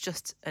into it, and it's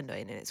just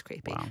annoying and it's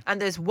creepy. Wow.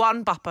 And there's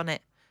one bop on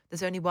it.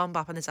 There's only one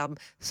bop on this album,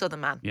 Southern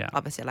Man. Yeah.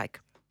 Obviously, like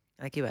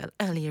you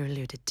earlier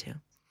alluded to.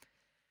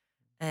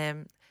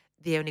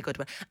 The only good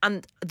one.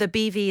 And the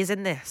BVs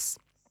in this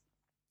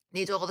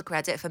need all the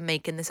credit for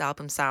making this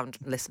album sound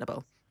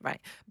listenable, right?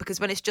 Because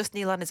when it's just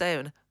Neil on his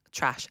own,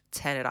 trash,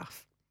 turn it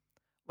off.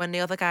 When the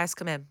other guys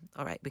come in,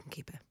 all right, we can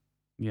keep it.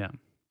 Yeah.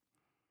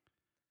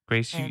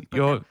 Grace,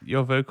 But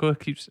your vocal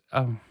keeps.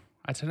 Oh,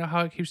 I don't know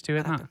how it keeps doing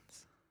What that.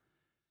 happens?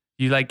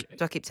 You like.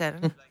 Do I keep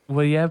turning it?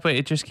 Well, yeah, but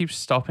it just keeps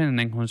stopping and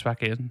then comes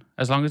back in.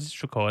 As long as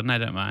it's recording, I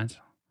don't mind.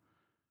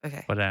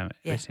 Okay. But Yeah.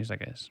 it seems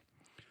like it is.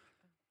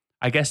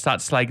 I guess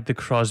that's like the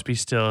Crosby,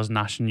 Stills,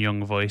 Nash and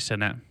Young voice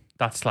in it.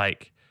 That's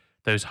like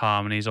those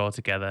harmonies all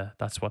together.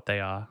 That's what they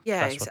are.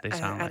 Yeah. That's what they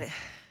sound like. You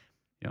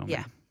know what I Yeah.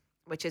 mean?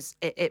 Which is,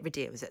 it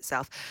redeems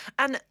itself.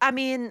 And I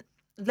mean,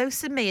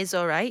 Lonesome Me is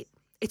all right.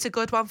 It's a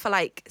good one for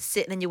like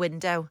sitting in your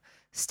window,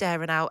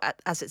 staring out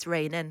as it's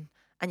raining,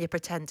 and you're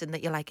pretending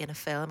that you're like in a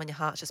film and your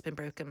heart's just been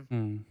broken.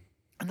 Mm.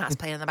 And that's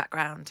playing in the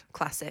background.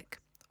 Classic.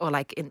 Or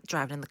like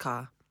driving in the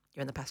car,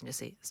 you're in the passenger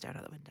seat, staring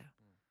out the window.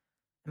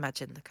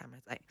 Imagine the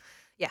camera's like,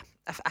 yeah,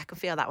 I can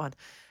feel that one.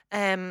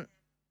 Yeah,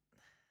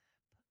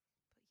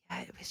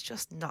 it was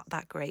just not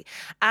that great.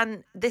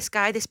 And this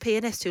guy, this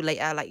pianist who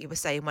later, like you were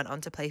saying, went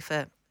on to play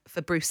for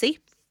Brucey,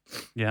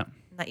 Yeah.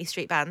 90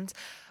 Street Band,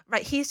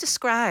 right? He's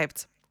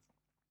described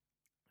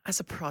as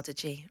a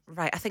prodigy,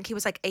 right? I think he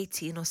was like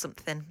 18 or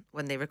something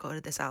when they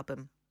recorded this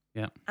album.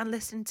 Yeah. And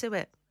listened to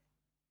it.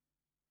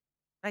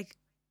 Like,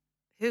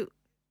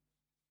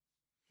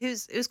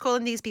 who's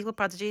calling these people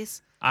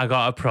prodigies? I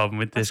got a problem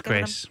with this, What's going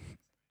on? Grace.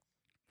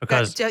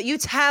 Because Don't you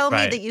tell me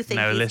right, that you think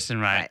no, he's- listen,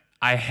 right. right.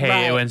 I hate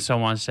Right. it when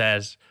someone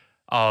says,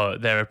 "Oh,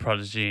 they're a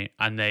prodigy,"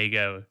 and they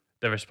go.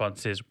 The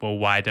response is, "Well,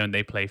 why don't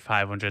they play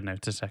 500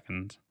 notes a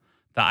second?"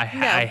 That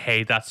No. I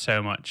hate that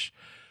so much.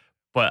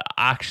 But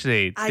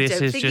actually, I this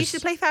don't is think just. you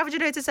should play 500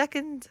 notes a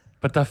second.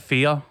 But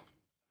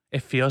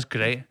it feels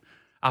great.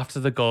 After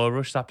the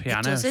Goldrush, that piano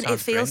It doesn't. It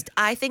sounds feels. great.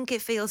 I think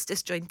it feels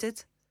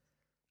disjointed.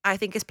 I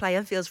think his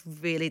playing feels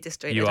really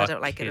disjointed. You I are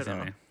don't like it at kidding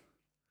all. me.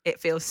 It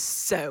feels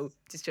so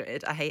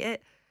disjointed. I hate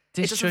it.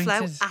 It doesn't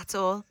flow Disjointed. at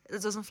all.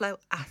 It doesn't flow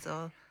at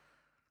all.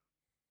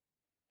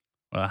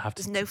 Well, I have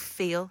There's to. no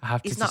feel. I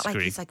have to He's not like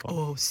disagree, he's like, but-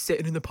 oh,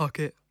 sitting in the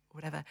pocket or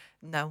whatever.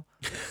 No,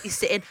 he's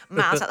sitting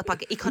miles out the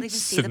pocket. He can't even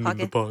see the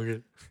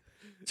pocket.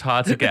 It's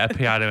hard to get a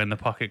piano in the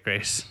pocket,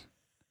 Grace.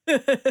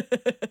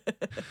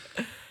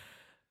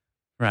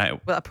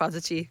 Right. Well, a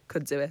prodigy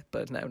could do it,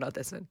 but no, not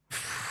this one.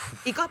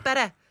 He got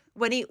better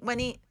when he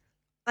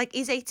like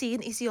he's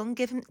 18, he's young.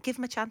 Give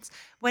him a chance.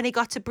 When he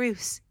got to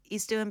Bruce,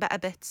 he's doing better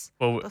bits.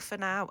 Well, But for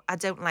now, I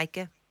don't like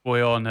it.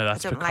 we all know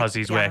that's don't like because the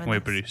he's piano working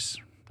with in this.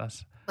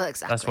 Bruce. Well,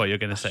 exactly. That's what you're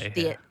going to say.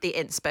 here. The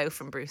inspo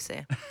from Bruce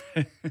here.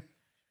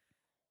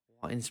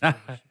 What inspiration?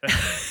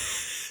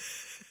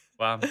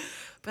 Wow.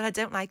 But I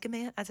don't like him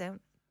here. I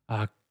don't.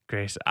 Oh,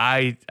 Grace,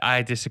 I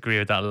disagree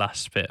with that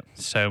last bit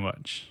so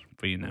much.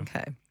 But you know,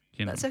 Okay.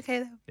 you know, That's okay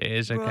though. it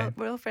is okay.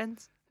 We're all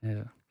friends.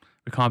 Yeah.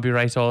 We can't be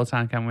right all the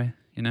time, can we?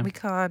 You know, We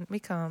can't.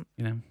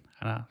 you know.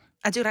 And,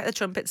 I do like the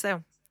trumpets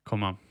though.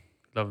 come on,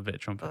 love a bit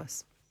of trumpet.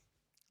 Us.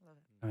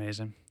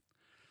 Amazing.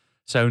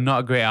 So, not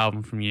a great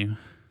album from you,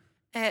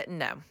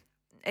 No.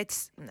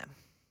 It's no.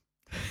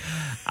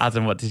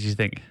 Adam. What did you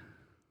think?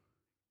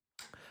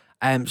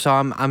 So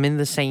I'm in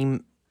the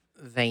same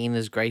vein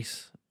as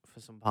Grace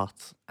for some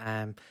parts.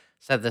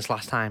 Said this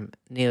last time.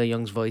 Neil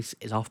Young's voice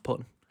is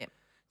off-putting. Yep.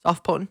 It's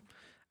off-putting.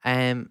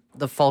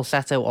 The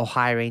falsetto or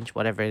high range,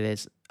 whatever it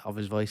is, of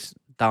his voice,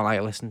 don't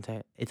like listening to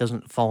it. It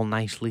doesn't fall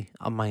nicely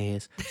on my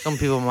ears. Some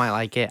people might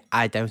like it.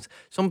 I don't.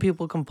 Some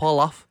people can pull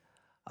off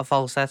a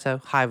falsetto,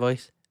 high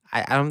voice.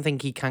 I don't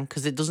think he can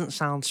because it doesn't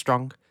sound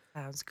strong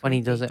Sounds when he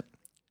creepy. does it.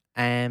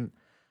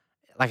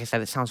 Like I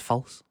said, it sounds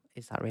false.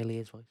 Is that really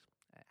his voice?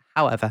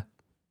 However,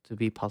 to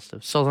be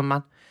positive, Southern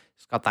Man,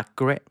 it's got that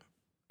grit.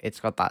 It's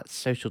got that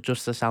social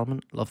justice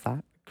element. Love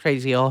that.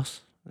 Crazy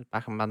Horse, the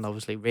backing band,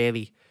 obviously,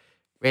 really,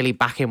 really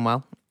backing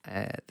well.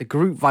 The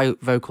group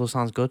vocal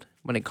sounds good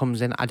when it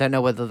comes in. I don't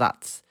know whether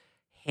that's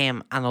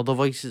him and other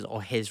voices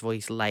or his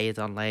voice layered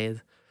on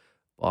layered,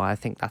 but I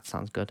think that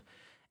sounds good.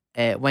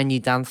 When You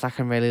Dance, I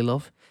can really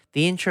love.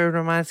 The intro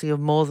reminds me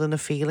of More Than a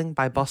Feeling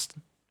by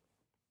Boston.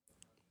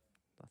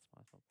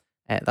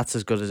 That's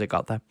as good as it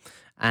got there.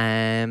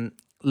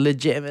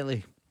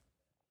 Legitimately,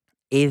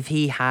 if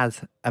he had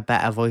a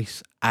better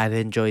voice, I'd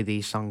enjoy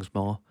these songs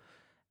more.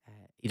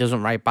 He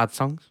doesn't write bad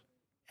songs.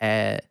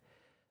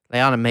 They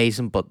aren't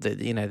amazing, but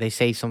they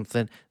say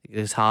something. The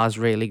guitar's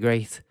really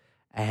great.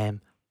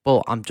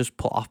 But I'm just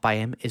put off by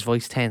him. His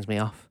voice turns me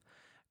off.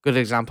 Good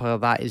example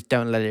of that is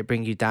Don't Let It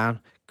Bring You Down.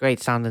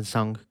 Great sounding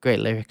song, great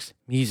lyrics.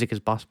 Music is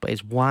boss, but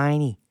it's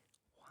whiny.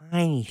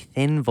 tiny,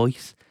 thin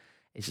voice.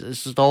 It's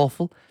just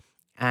awful.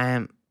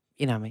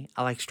 You know me,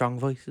 I like strong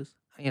voices.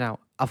 You know,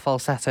 a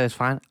falsetto is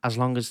fine as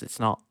long as it's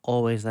not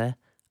always there.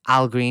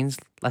 Al Green's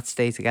 "Let's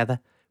Stay Together,"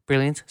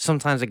 brilliant.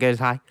 Sometimes it goes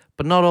high,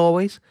 but not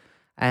always.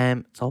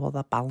 It's all about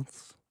that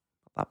balance.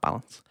 That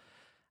balance.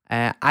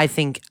 I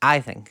think.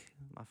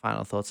 My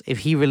final thoughts. If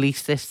he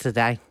released this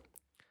today,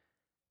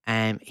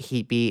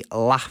 he'd be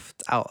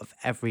laughed out of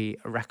every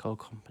record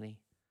company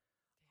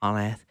on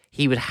earth.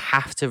 He would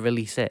have to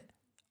release it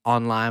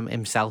online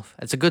himself.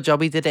 It's a good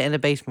job he did it in a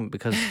basement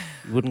because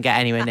he wouldn't get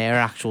anywhere near an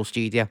actual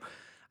studio,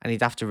 and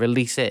he'd have to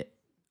release it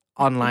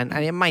online.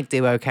 And it might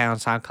do okay on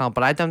SoundCloud,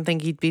 but I don't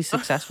think he'd be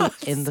successful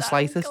in the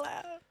slightest.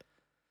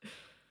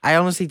 I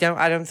honestly don't.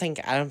 I don't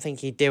think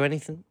he'd do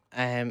anything.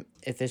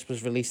 If this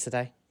was released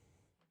today.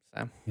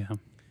 So Yeah.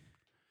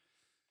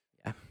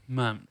 Yeah.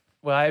 Man.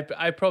 Well,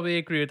 I probably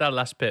agree with that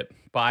last bit,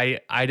 but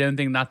I don't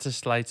think that's a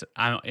slight,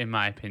 in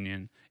my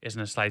opinion, isn't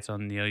a slight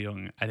on Neil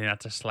Young. I think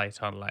that's a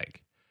slight on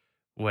like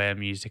where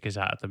music is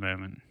at the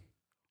moment.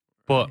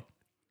 But,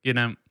 you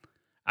know,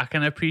 I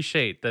can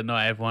appreciate that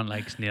not everyone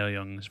likes Neil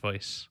Young's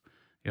voice.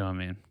 You know what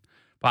I mean?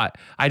 But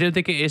I don't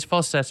think it is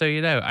falsetto,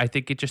 you know. I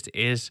think it just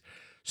is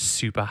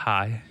super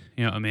high.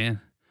 You know what I mean?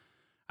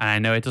 And I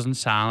know it doesn't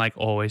sound like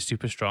always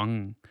super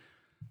strong,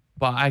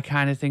 but I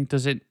kind of think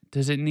does it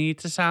need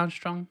to sound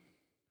strong?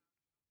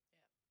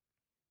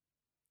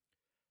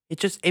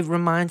 it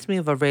reminds me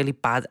of a really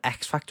bad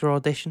X Factor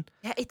audition.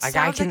 Yeah, it Like,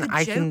 sounds like a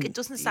I joke. can- It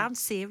doesn't sound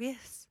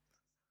serious.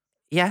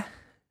 Yeah.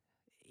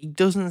 He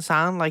doesn't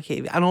sound like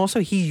it. And also,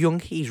 he's young.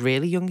 He's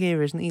really young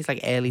here, isn't he? He's like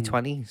early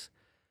 20s.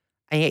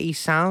 And yet he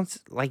sounds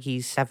like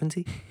he's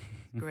 70.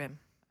 Grim.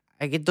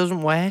 Like, it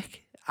doesn't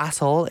work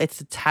at all.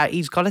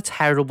 He's got a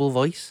terrible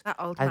voice. That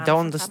old I man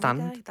don't from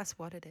Family understand. Guy, that's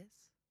what it is.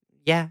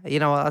 Yeah, you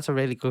know what? That's a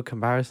really good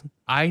comparison.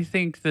 I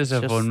think there's It's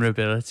a just-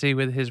 vulnerability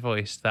with his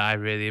voice that I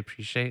really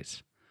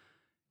appreciate.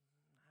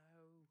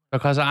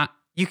 Because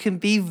You can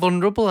be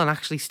vulnerable and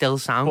actually still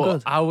sound but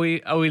good. are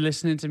we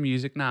listening to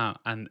music now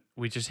and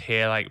we just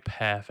hear like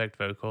perfect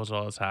vocals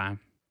all the time?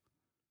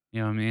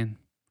 You know what I mean?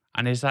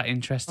 And is that Wrong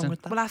interesting?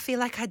 with that? Well, I feel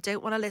like I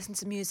don't want to listen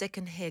to music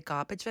and hear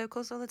garbage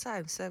vocals all the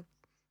time. So,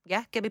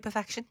 yeah, give me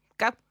perfection.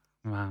 Go.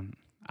 Man,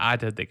 I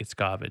don't think it's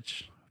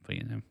garbage, but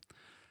you know.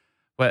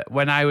 But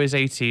when I was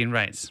 18,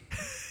 right,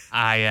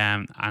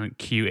 and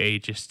cue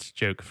ageist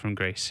joke from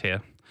Grace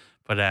here.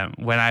 But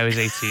when I was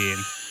 18,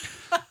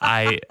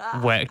 I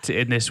worked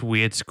in this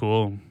weird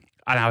school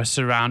and I was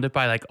surrounded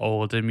by like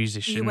older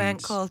musicians. You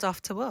weren't called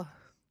off to war.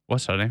 What,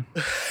 sorry?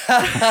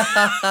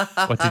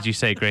 What did you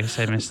say, Grace?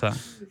 I missed that.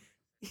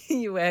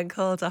 You weren't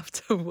called off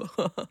to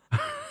war.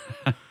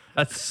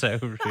 That's so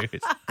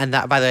rude. And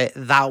that, by the way,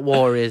 that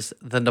war is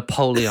the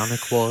Napoleonic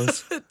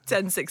Wars.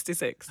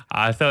 1066.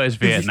 I thought it was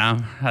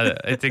Vietnam.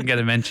 It didn't get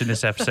a mention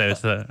this episode,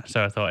 so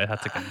I thought it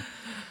had to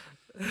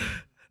go.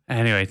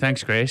 Anyway,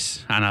 thanks,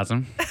 Grace and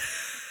Adam.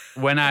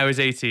 When I was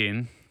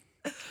 18,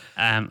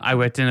 I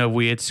worked in a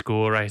weird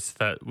school, right,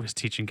 that was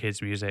teaching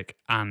kids music,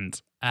 and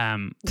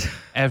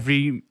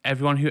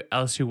everyone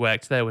who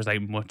worked there was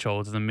like much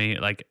older than me,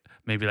 like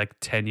maybe like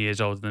 10 years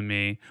older than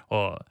me,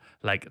 or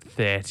like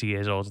 30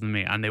 years older than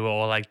me, and they were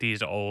all like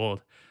these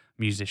old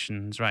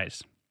musicians, right?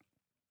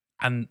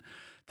 And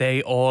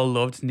they all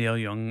loved Neil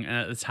Young, and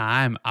at the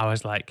time, I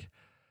was like,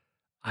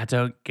 I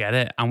don't get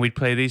it. And we'd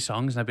play these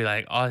songs, and I'd be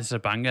like, oh, this is a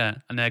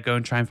banger, and then I'd go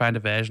and try and find a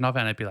version of it,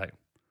 and I'd be like,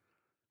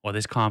 well,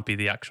 this can't be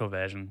the actual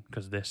version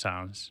because this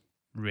sounds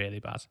really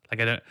bad.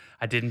 Like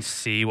I didn't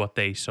see what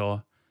they saw,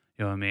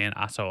 you know what I mean,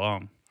 at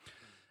all.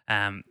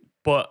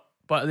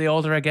 But the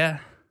older I get,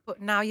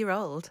 But now you're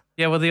old.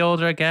 yeah, well, the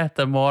older I get,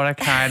 the more I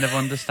kind of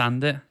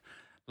understand it.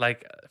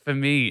 Like for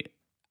me,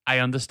 I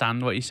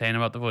understand what you're saying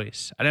about the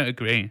voice. I don't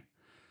agree,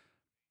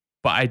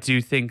 but I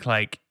do think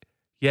like,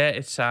 yeah,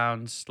 it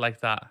sounds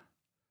like that,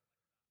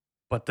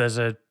 but there's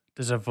a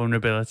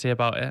vulnerability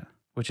about it,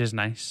 which is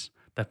nice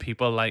that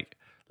people like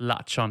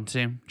latch onto,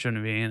 do you know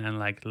what I mean, and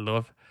like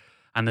love.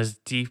 And there's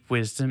deep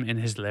wisdom in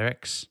his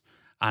lyrics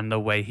and the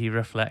way he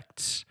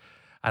reflects.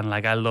 And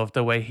like I love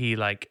the way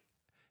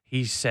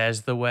he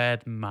says the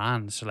word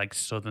man, so like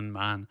southern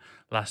man.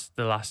 The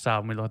last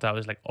album we looked at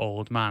was like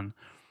old man.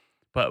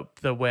 But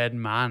the word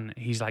man,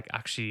 he's like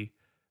actually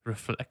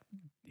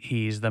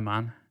he's the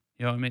man.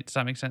 You know what I mean? Does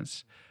that make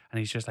sense? And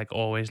he's just like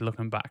always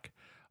looking back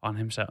on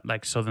himself.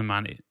 Like southern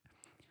man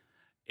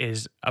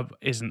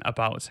isn't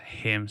about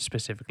him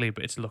specifically,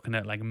 but it's looking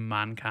at like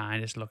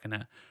mankind. It's looking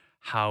at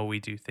how we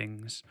do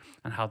things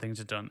and how things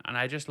are done. And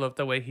I just love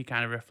the way he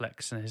kind of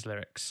reflects in his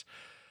lyrics.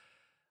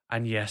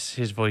 And yes,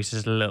 his voice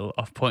is a little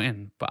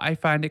off-putting, but I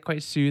find it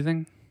quite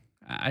soothing.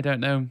 I don't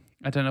know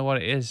what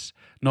it is.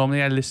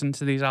 Normally I listen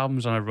to these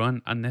albums on a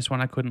run, and this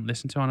one I couldn't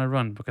listen to on a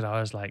run because I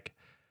was like,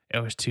 it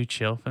was too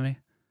chill for me.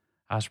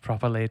 I was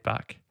proper laid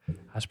back.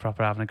 I was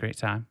proper having a great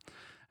time.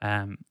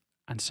 And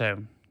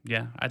so,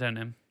 yeah, I don't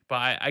know.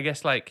 But I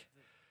guess like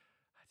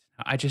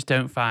I just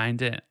don't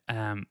find it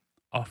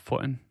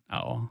off-putting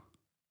at all.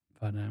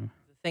 But The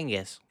thing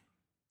is,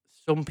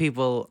 some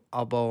people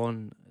are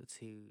born to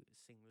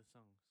sing with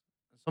songs,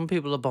 and Some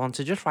people are born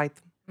to just write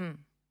them. Mm.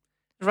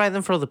 Just write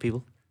them for other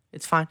people.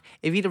 It's fine.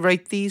 If you'd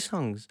write these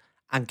songs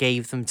and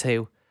gave them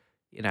to,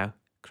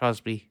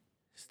 Crosby,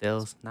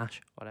 Stills,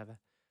 Nash, whatever,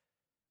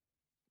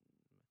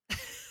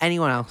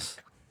 anyone else,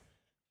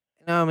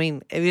 you know what I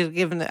mean? If you're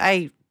given,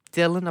 hey,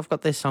 Dylan, I've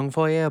got this song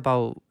for you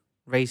about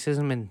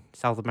racism in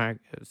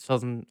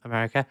Southern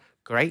America.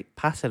 Great,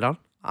 pass it on.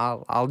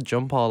 I'll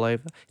jump all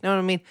over. You know what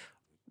I mean?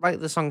 Write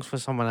the songs for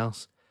someone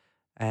else,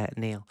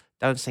 Neil.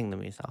 Don't sing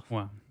them yourself.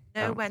 Wow.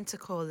 Know No. when to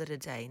call it a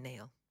day,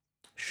 Neil.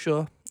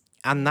 Sure.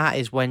 And that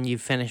is when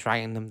you've finished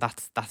writing them.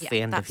 That's Yeah,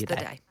 the end that's of your the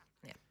day. day.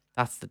 Yeah.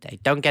 That's the day.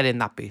 Don't get in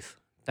that booth.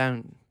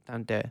 Don't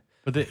do it.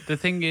 But the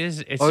thing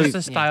is, it's Oh, just a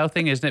yeah. style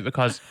thing, isn't it?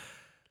 Because,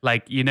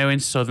 like, in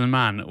Southern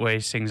Man, where he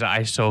sings,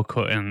 I saw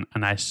cotton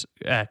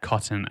and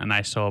cotton and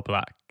I saw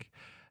black,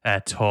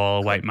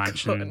 tall white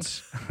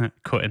mansions,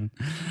 cotton,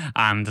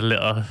 and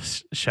little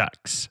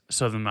shacks,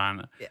 Southern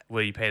Man, Yeah.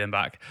 will you pay them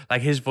back?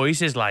 Like, his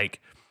voice is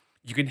like,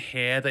 you can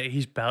hear that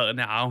he's belting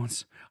it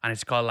out, and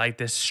it's got like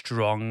this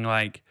strong,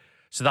 like,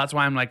 so that's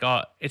why I'm like,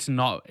 oh, it's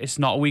not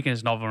weak and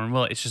it's not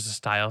vulnerable. It's just a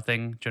style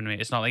thing. Do you know what I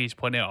mean? It's not like he's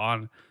putting it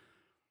on,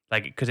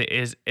 like, because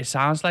it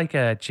sounds like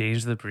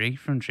James the Brie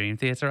from Dream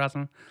Theater has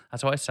him.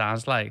 That's what it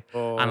sounds like.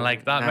 And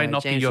like that might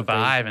not be your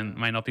vibe and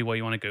might not be what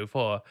you want to go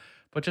for.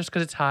 But just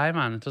because it's high,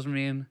 man, it doesn't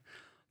mean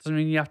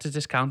you have to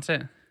discount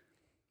it.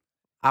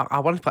 I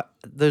want to put.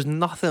 There's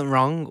nothing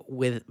wrong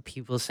with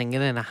people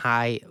singing in a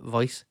high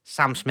voice.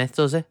 Sam Smith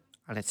does it,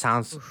 and it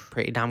sounds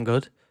pretty damn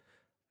good.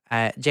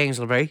 James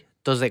LeBrie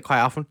does it quite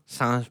often.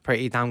 Sounds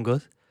pretty damn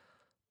good.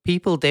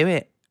 People do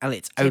it, and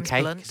it's James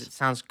okay Blunt. because it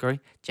sounds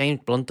great.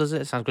 James Blunt does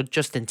it. It sounds good.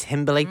 Justin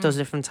Timberlake does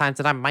it from time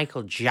to time.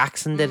 Michael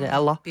Jackson did it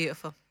a lot.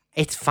 Beautiful.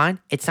 It's fine.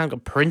 It sounds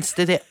good. Prince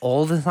did it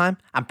all the time,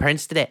 and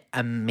Prince did it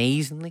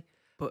amazingly.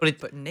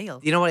 But Neil.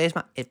 You know what it is,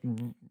 man? It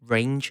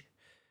range,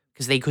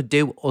 because they could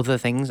do other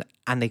things,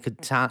 and they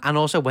could sound. And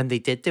also, when they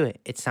did do it,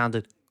 it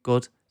sounded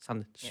good.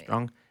 Sounded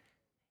strong.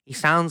 He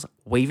sounds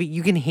wavy.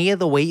 You can hear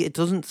the weight. It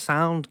doesn't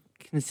sound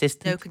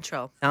consistent. No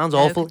control. Sounds No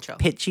awful, control.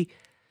 pitchy.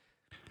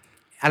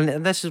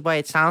 And this is why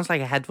it sounds like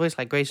a head voice,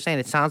 like Grace was saying.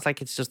 It sounds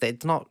like it's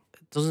not.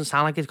 It doesn't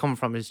sound like it's coming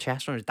from his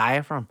chest or his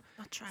diaphragm.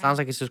 Not trying. Sounds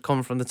like it's just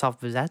coming from the top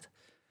of his head.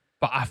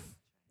 But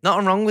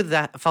Nothing wrong with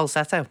that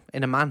falsetto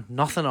in a man.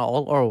 Nothing at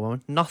all, or a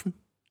woman. Nothing.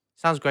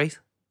 Sounds great.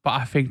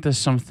 I think there's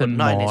something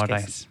But not in more, this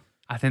right? case.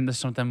 I think there's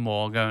something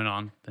more going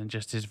on than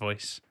just his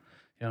voice.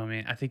 You know what I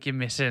mean? I think you're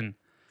missing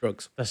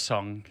Drugs. the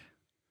song.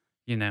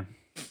 No.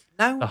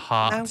 The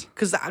heart.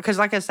 Because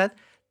like I said,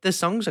 the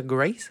songs are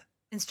great.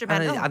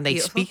 Instrumental. And they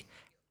beautiful. speak.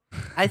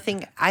 I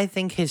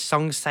think his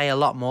songs say a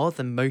lot more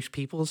than most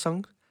people's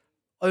songs.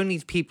 Only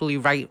people who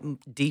write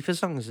deeper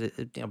songs,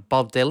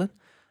 Bob Dylan,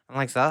 and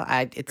like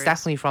that. It's Bruce.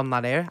 definitely from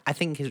that era. I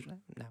think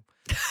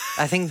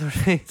I think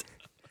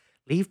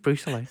leave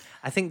Bruce alone.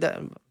 I think that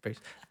Bruce,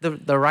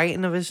 the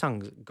writing of his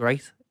songs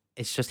great.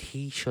 It's just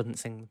he shouldn't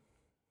sing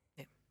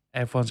them.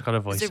 Everyone's got a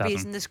voice. There's a Adam.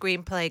 reason the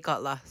screenplay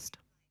got lost.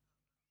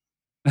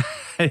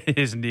 It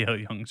is Neil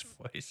Young's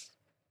voice.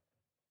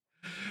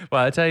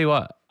 Well, I tell you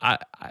what, I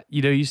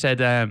you said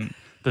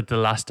that the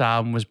last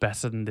album was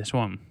better than this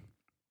one.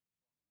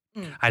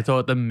 I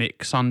thought the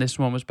mix on this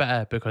one was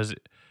better because,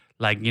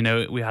 like,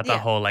 we had that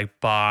whole like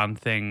barn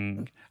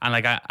thing, and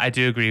like I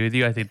do agree with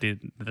you. I think the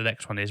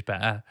next one is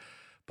better,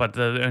 but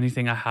the only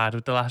thing I had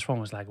with the last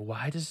one was like,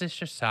 why does this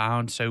just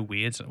sound so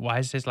weird? Why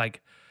is this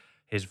like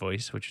his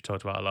voice, which we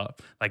talked about a lot,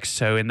 like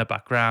so in the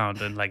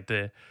background, and like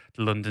the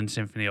London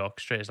Symphony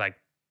Orchestra is like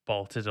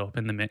bolted up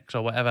in the mix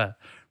or whatever.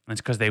 And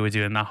it's because they were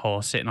doing that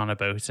whole sitting on a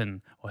boat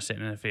or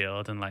sitting in a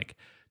field and like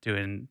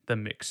doing the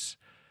mix.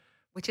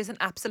 Which is an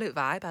absolute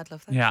vibe. I'd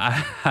love that.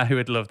 Yeah, I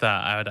would love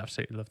that. I would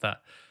absolutely love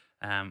that.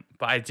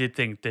 But I did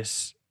think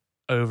this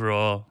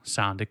overall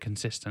sounded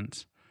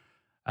consistent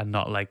and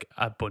not like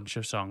a bunch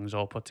of songs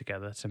all put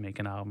together to make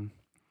an album.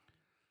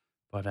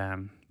 But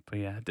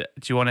yeah, do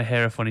you want to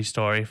hear a funny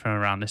story from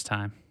around this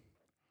time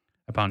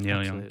about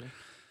Neil Young?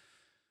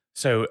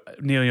 So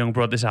Neil Young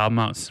brought this album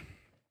out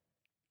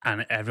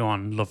and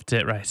everyone loved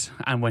it, right?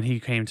 And when he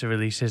came to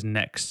release his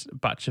next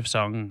batch of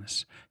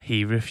songs,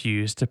 he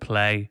refused to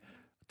play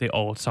the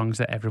old songs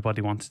that everybody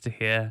wanted to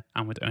hear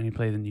and would only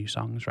play the new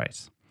songs,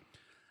 right?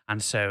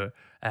 And so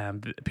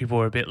people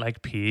were a bit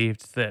like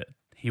peeved that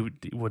he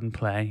wouldn't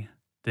play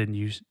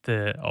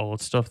the old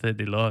stuff that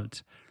they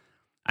loved.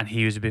 And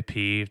he was a bit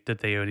peeved that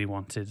they only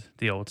wanted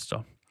the old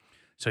stuff.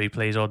 So he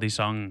plays all these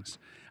songs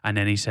and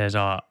then he says,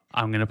 oh,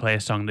 I'm going to play a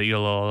song that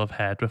you'll all have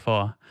heard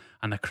before.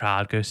 And the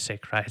crowd goes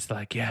sick, right? It's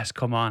like, yes,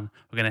 come on,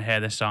 we're going to hear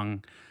this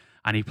song.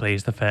 And he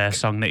plays the first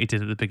song that he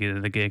did at the beginning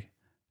of the gig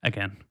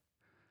again.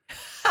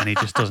 And he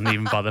just doesn't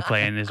even bother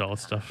playing his old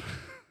stuff.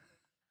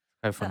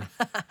 Very funny.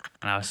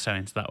 And I was so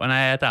into that. When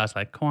I heard that, I was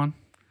like, come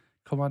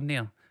on,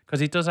 Neil. Because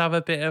he does have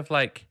a bit of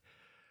like,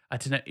 I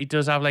don't know, he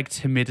does have like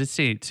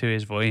timidity to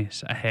his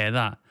voice. I hear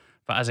that.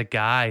 But as a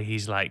guy,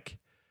 he's like,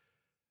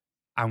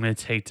 I'm going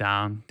to take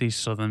down these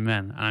Southern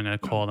men and I'm going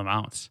to call them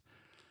out.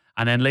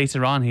 And then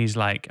later on, he's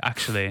like,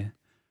 actually,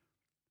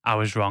 I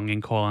was wrong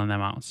in calling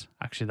them out.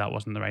 Actually, that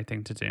wasn't the right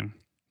thing to do.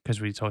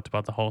 because we talked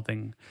about the whole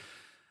thing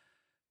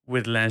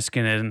with Leonard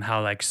Skinner and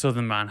how like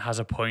Southern Man has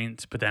a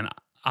point, but then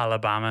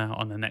Alabama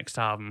on the next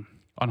album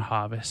on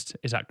Harvest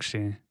is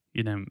actually,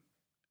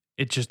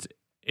 it just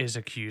is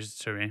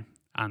accusatory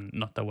and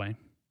not the way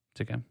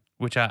to go.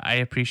 Which I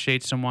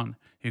appreciate someone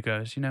who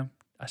goes,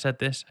 I said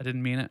this, I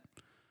didn't mean it.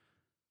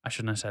 I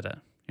shouldn't have said it.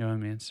 You know what I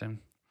mean? So,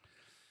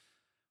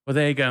 well,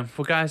 there you go.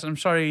 Well, guys, I'm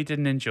sorry you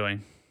didn't enjoy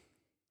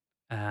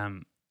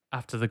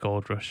After the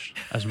Goldrush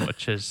as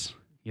much as,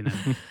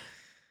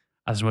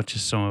 as much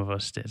as some of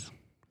us did.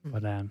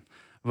 But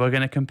we're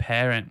going to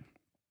compare it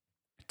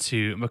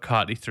to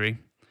McCartney 3.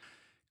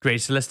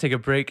 Great, so let's take a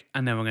break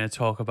and then we're going to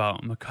talk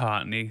about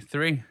McCartney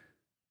 3.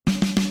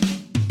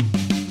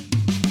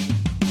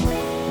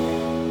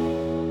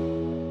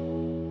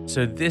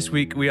 So this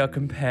week we are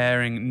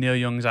comparing Neil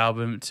Young's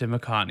album to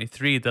McCartney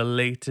 3, the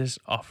latest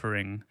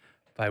offering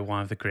by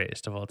one of the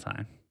greatest of all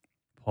time,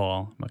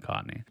 Paul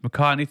McCartney.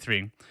 McCartney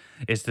 3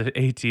 is the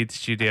 18th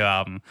studio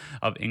album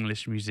of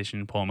English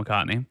musician Paul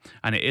McCartney,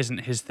 and it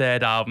isn't his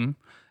third album,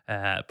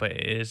 but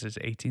it is his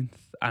 18th.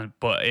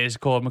 But it is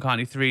called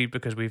McCartney 3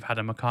 because we've had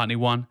a McCartney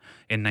 1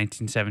 in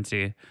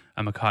 1970,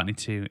 a McCartney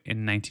 2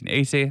 in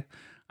 1980,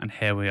 and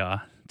here we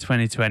are.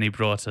 2020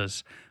 brought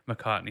us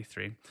McCartney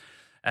 3.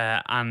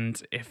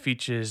 And it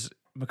features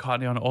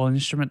McCartney on all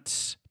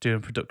instruments,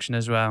 doing production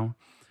as well.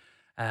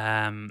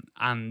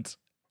 And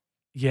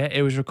yeah,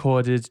 it was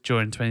recorded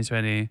during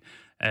 2020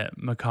 at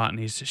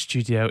McCartney's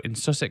studio in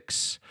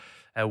Sussex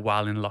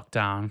while in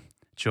lockdown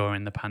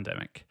during the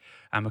pandemic.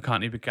 And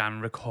McCartney began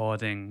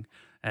recording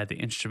the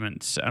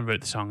instruments and wrote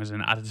the songs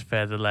and added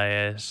further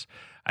layers.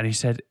 And he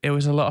said it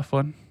was a lot of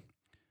fun.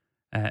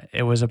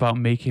 It was about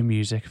making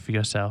music for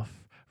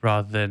yourself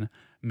rather than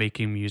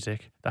making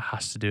music that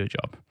has to do a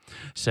job.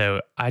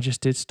 So I just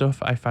did stuff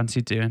I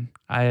fancied doing.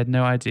 I had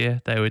no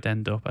idea that it would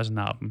end up as an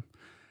album.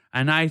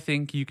 And I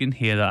think you can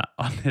hear that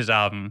on this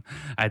album.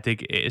 I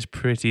think it is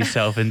pretty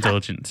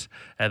self-indulgent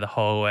the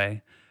whole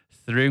way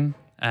through.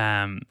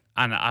 And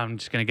I'm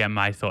just going to get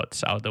my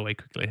thoughts out of the way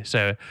quickly.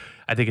 So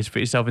I think it's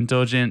pretty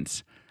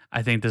self-indulgent.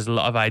 I think there's a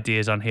lot of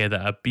ideas on here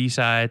that are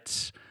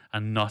B-sides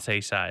and not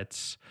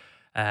A-sides.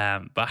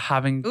 But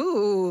having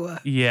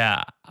said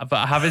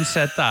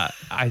that,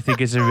 I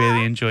think it's a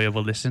really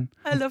enjoyable listen.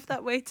 I love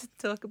that way to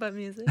talk about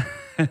music.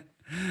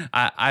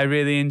 I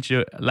really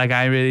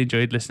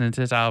enjoyed listening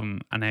to this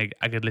album, and I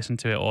could listen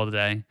to it all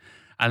day.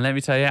 And let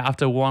me tell you,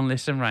 after one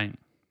listen, right,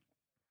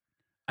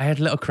 I had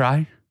a little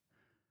cry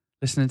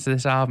listening to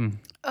this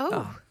album.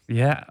 Oh.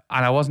 Yeah,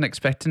 and I wasn't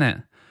expecting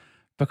it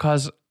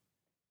because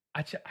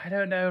I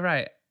don't know,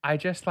 right? I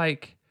don't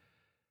think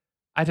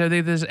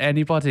there's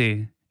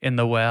anybody in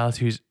the world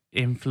who's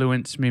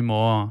influenced me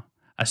more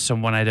as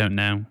someone I don't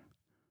know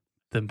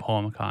than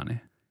Paul McCartney.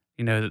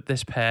 That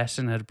this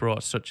person had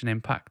brought such an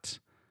impact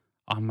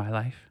on my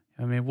life.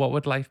 I mean, what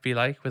would life be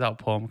like without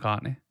Paul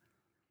McCartney?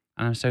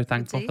 And I'm so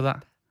thankful for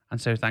that. I'm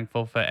so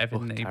thankful for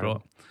everything that he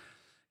brought.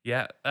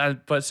 Yeah,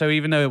 but so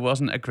even though it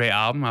wasn't a great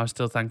album, I was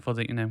still thankful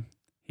that,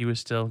 he was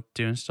still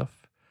doing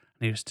stuff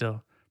and he was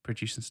still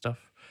producing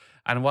stuff.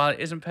 And while it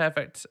isn't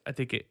perfect, I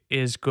think it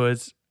is good.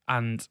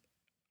 And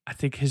I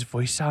think his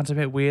voice sounds a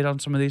bit weird on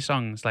some of these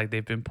songs. Like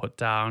they've been put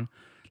down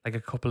like a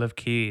couple of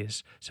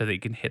keys so that you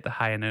can hit the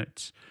higher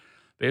notes.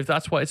 But if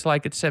that's what it's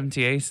like at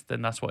 78,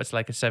 then that's what it's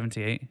like at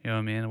 78. You know what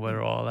I mean?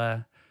 We're all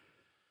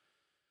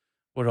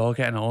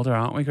getting older,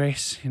 aren't we,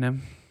 Grace?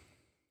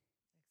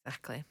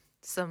 Exactly.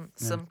 Some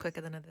quicker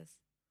than others.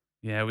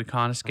 Yeah, we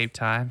can't escape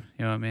time.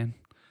 You know what I mean?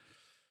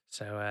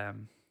 So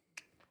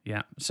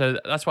yeah. So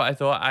that's what I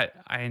thought.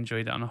 I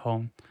enjoyed it on a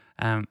whole.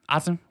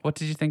 Adam, what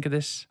did you think of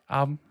this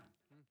album?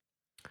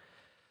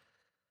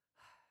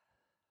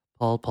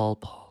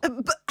 Paul.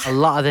 A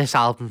lot of this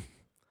album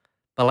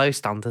below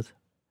standard,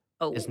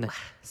 isn't it?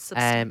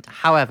 Substandard.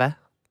 However,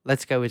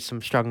 let's go with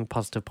some strong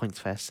positive points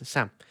first.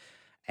 Sam,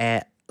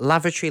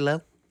 Lavatory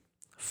Lil,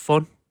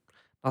 fun,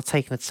 not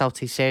taking itself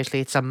too seriously.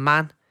 It's a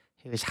man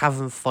who is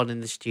having fun in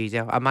the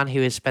studio, a man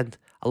who has spent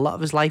a lot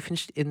of his life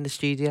in the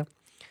studio,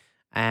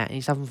 and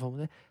he's having fun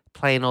with it,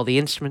 playing all the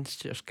instruments,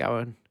 just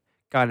going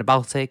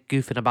about it,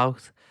 goofing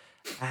about.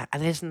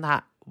 And isn't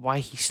that why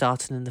he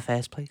started in the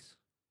first place?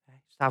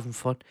 Just having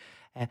fun.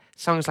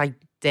 Songs like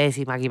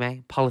Dirty Maggie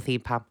May,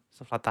 Polythene Pam,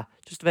 stuff like that.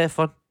 Just a bit of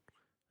fun.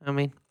 You know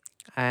what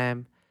I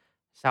mean?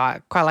 So I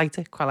quite liked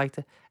it.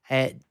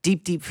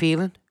 Deep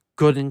Feeling,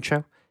 good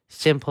intro.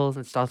 Simple,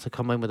 and starts to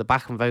come in with the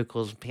backing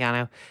vocals and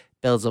piano.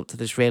 Builds up to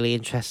this really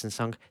interesting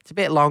song. It's a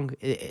bit long.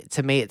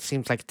 To me, it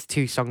seems like it's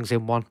two songs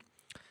in one.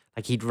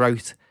 Like he'd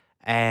wrote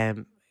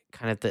kind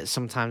of that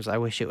sometimes I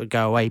wish it would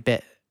go away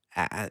bit,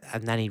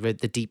 and then he wrote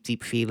the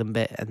deep feeling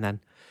bit, and then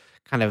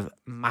kind of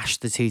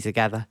mashed the two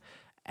together.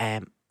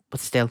 But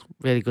still,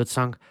 really good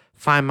song.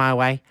 Find My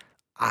Way.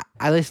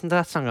 I listened to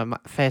that song, and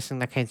first thing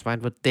that came to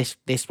mind was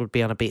this would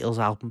be on a Beatles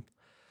album.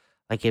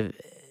 Like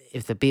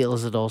if the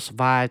Beatles had all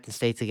survived and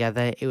stayed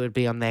together, it would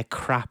be on their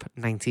crap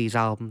 90s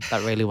album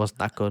that really wasn't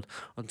that good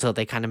until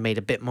they kind of made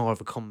a bit more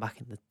of a comeback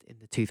in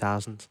the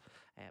 2000s.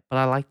 But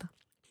I like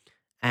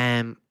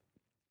that.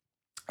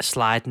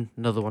 Sliding,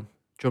 another one.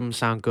 Drums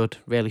sound good,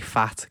 really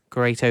fat,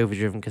 great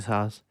overdriven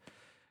guitars.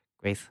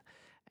 Great.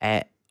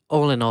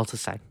 All in all to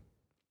say,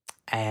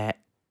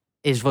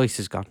 his voice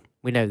is gone.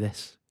 We know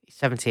this. He's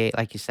 78,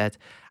 like you said.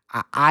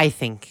 I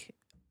think,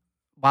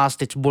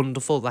 whilst it's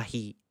wonderful that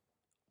he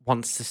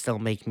wants to still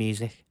make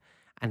music,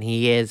 and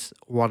he is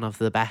one of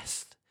the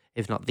best,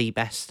 if not the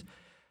best,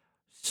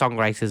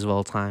 songwriters of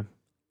all time,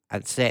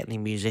 and certainly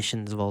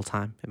musicians of all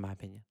time, in my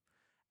opinion.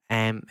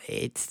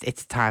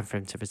 It's time for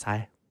him to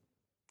retire.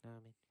 You know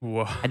what I mean?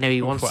 Whoa. I know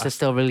he wants Wow. to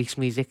still release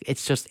music.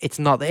 It's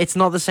not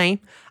the same.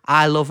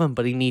 I love him,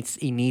 but he needs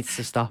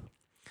to stop.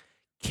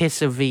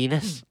 Kiss of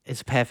Venus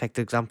is a perfect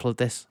example of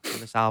this on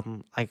this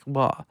album. Like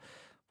what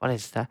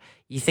is that?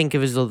 You think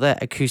of his other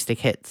acoustic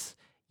hits,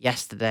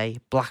 Yesterday,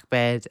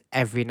 Blackbird,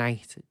 Every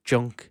Night,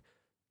 Junk,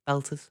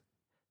 belters.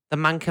 The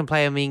man can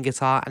play a mean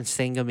guitar and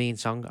sing a mean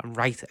song and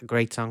write a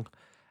great song,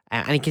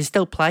 and he can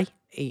still play.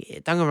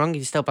 Don't get me wrong,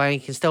 he can still play.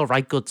 He can still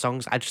write good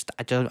songs. I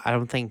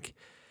don't think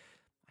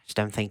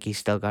he's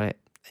still got it.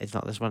 It's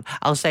not this one.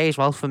 I'll say as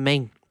well, for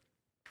me,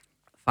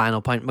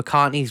 final point,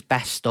 McCartney's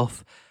best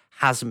stuff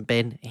hasn't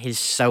been his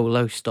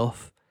solo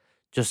stuff.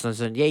 Just on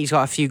his own. Yeah, he's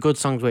got a few good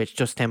songs where it's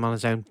just him on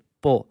his own,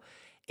 but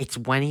it's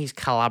when he's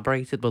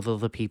collaborated with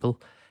other people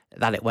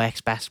that it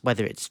works best,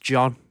 whether it's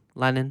John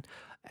Lennon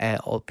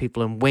or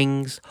people in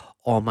Wings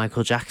or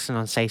Michael Jackson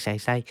on Say Say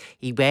Say.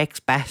 He works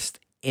best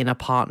in a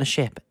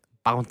partnership,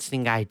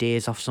 bouncing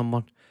ideas off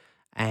someone.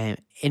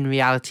 In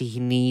reality, he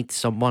needs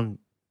someone,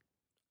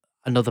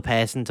 another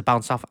person to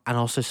bounce off, and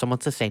also someone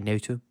to say no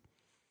to him.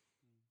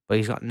 But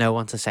he's got no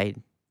one to say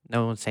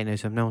no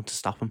to him, no one to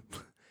stop him.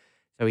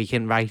 So he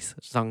can write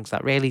songs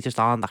that really just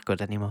aren't that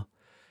good anymore.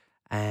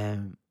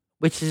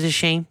 Which is a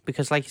shame,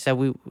 because like you said,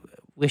 we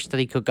wish that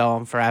he could go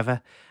on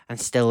forever and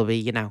still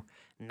be,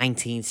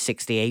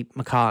 1968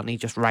 McCartney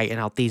just writing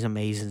out these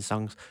amazing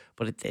songs.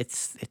 But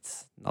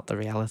it's not the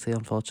reality,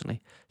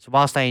 unfortunately. So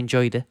whilst I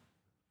enjoyed it,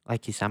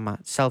 like you said,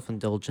 Matt,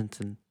 self-indulgent,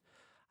 and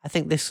I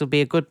think this will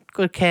be a good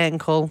curtain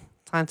call.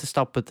 Time to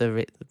stop with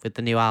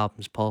the new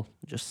albums, Paul.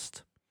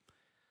 Just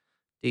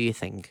do your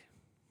thing.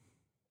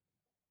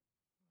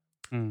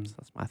 Mm. So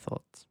that's my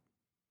thoughts.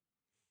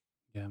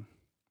 Yeah.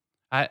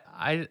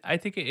 I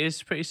think it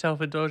is pretty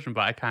self-indulgent,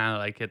 but I kind of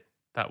like it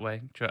that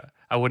way.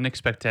 I wouldn't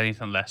expect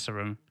anything less of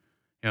him.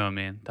 You know what I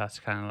mean? That's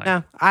kind of like...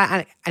 No,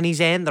 and he's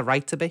earned the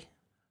right to be.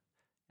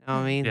 You know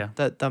what I mean? Yeah.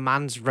 The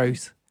man's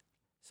wrote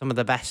some of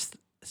the best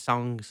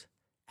songs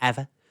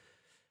ever.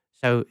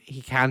 So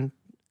he can,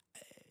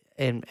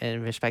 in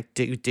respect,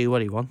 do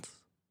what he wants.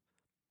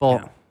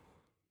 But Yeah.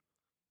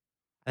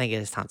 I think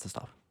it is time to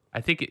stop.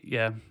 I think,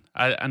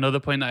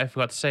 another point that I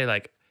forgot to say,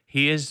 like,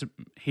 he is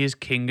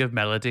king of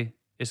melody,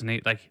 isn't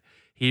he? Like,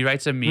 he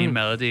writes a mean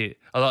melody.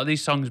 A lot of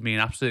these songs mean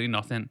absolutely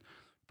nothing,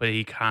 but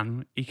he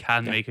can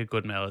make a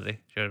good melody.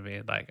 Do you know what I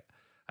mean? Like,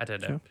 I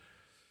don't know. Sure.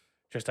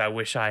 Just I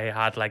wish I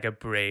had like a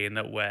brain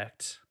that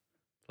worked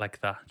like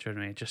that. Do you know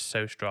what I mean? Just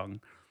so strong.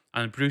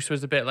 And Bruce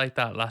was a bit like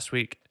that last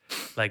week.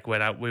 Like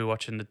when I was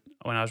watching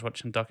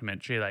the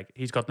documentary, like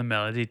he's got the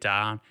melody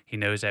down. He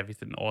knows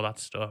everything, all that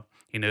stuff.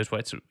 He knows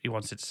what he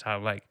wants it to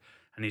sound like,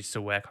 and needs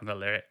to work on the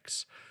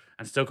lyrics,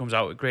 and still comes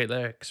out with great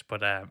lyrics.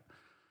 But I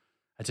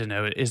don't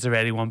know. Is there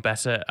anyone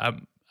better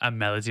at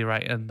melody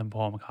writing than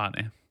Paul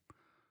McCartney?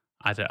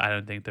 I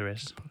don't think there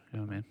is. You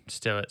know what I mean?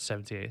 Still at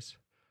 78.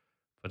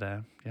 But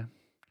yeah.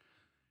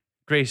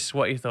 Grace,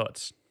 what are your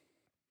thoughts?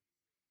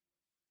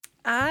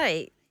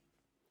 I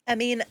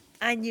mean,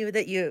 I knew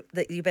that you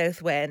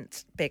both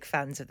weren't big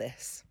fans of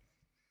this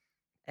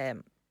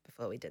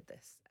before we did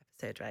this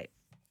episode, right?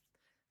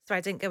 So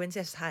I didn't go into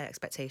this with high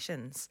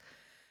expectations.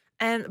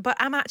 But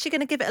I'm actually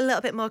going to give it a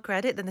little bit more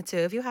credit than the two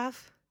of you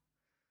have.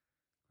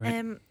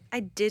 Right.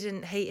 I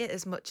didn't hate it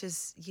as much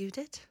as you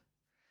did.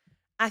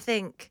 I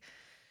think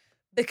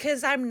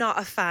because I'm not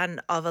a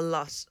fan of a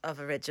lot of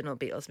original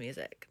Beatles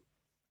music,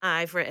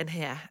 I've written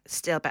here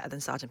still better than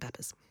Sgt.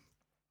 Pepper's.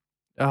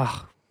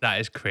 Oh, That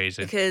is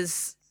crazy.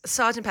 Because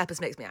Sgt. Pepper's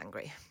makes me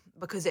angry.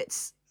 Because that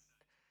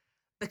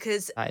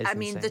is I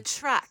mean, the insane.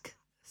 track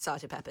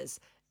Sgt. Pepper's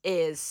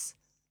is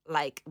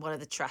like one of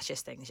the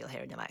trashiest things you'll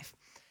hear in your life.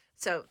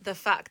 So the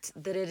fact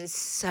that it is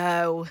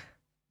so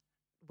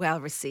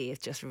well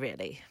received just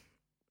really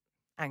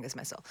angers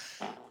my soul.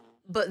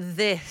 But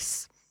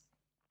this,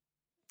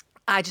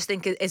 I just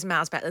think is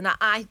miles better than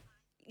that.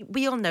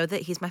 We all know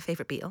that he's my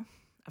favourite Beatle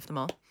of them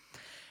all.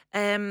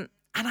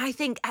 And I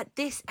think at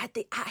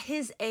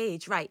his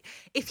age, right,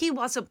 if he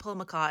wasn't Paul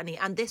McCartney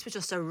and this was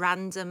just a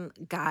random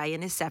guy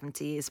in his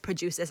 70s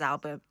produced this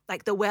album,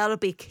 like the world would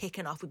be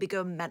kicking off. We'd be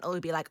going mental.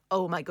 We'd be like,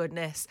 oh my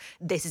goodness,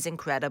 this is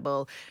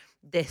incredible.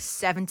 This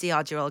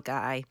 70-odd-year-old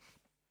guy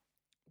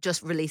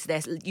just released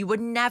this. You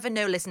would never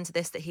know, listen to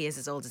this, that he is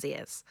as old as he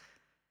is.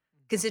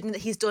 Considering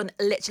that he's done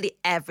literally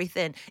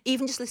everything.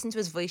 Even just listening to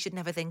his voice, you'd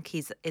never think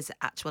he's his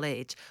actual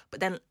age. But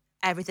then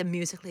everything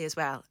musically as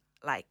well.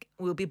 Like,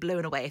 we'll be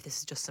blown away if this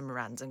is just some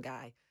random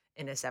guy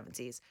in his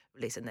 70s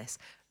releasing this.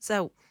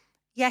 So,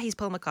 yeah, he's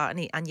Paul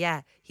McCartney. And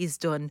yeah, he's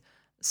done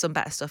some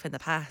better stuff in the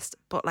past.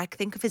 But, like,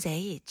 think of his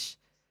age.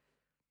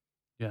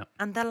 Yeah.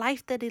 And the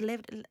life that he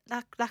lived,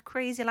 that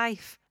crazy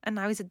life, and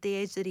now he's at the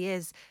age that he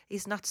is.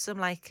 He's not some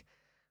like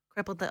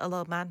crippled little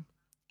old man.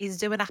 He's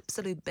doing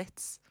absolute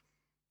bits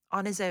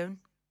on his own,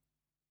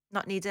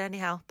 not needing any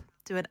help,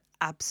 doing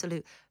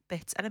absolute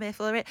bits, and I'm here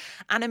for it.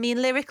 And I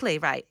mean, lyrically,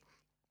 right,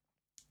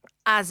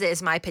 as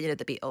is my opinion of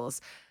the Beatles,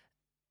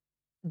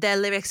 their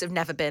lyrics have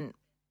never been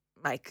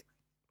like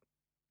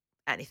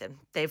anything.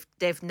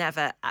 They've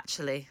never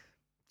actually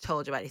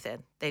told you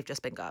anything. They've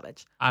just been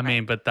garbage. I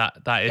mean, but that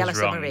is Yellow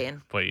wrong.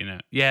 Submarine. But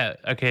yeah,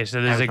 okay.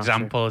 So there's No, not true.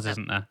 examples,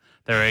 isn't there?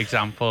 There are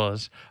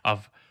examples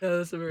of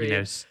Yellow Submarine. you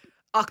know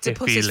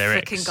Octopus's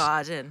lyrics. freaking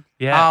garden.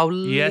 yeah Oh,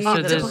 yeah. So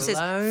leave it there's Octopus's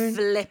alone.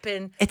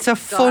 flipping. It's a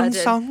fun garden.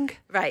 song.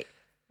 Right.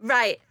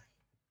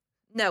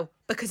 No,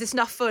 because it's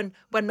not fun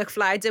when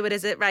McFly do it,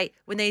 is it? Right.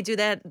 When they do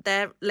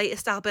their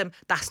latest album,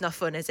 that's not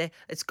fun, is it?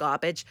 It's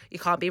garbage. You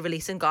can't be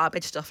releasing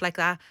garbage stuff like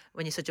that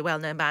when you're such a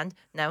well-known band.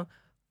 No.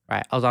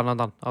 Right, hold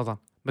on.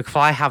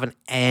 McFly haven't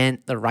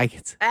earned the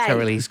right Hey, to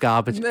release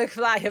garbage.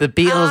 McFly. The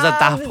Beatles at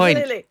that point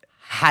Absolutely.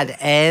 had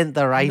earned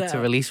the right to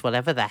No. release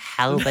whatever the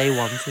hell they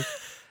wanted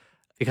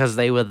because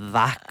they were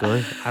that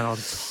good and on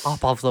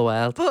top of the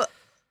world.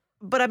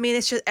 But I mean,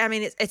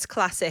 it's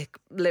classic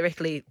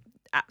lyrically,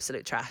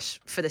 absolute trash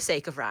for the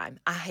sake of rhyme.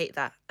 I hate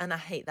that, and I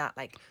hate that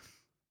like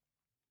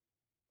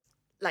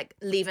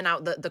leaving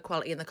out the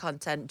quality and the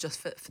content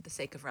just for the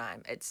sake of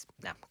rhyme. It's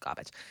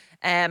garbage.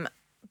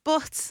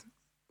 But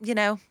you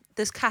know,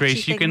 there's catchy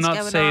Grace, you things cannot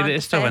going say on.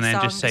 this The stuff and first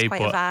then just song is say,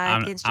 quite a but vibe, the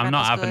I'm not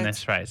instrumental's having good.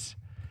 this, right?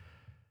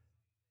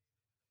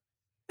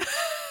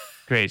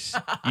 Grace,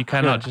 you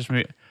cannot just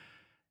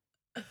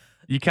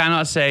you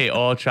cannot say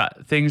all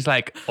things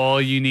like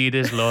all you need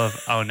is love.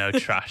 Oh no,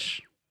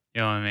 trash.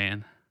 You know what I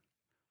mean?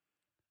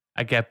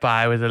 I get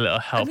by with a little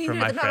help I mean, from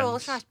they're my not all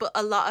friends. trash, but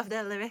a lot of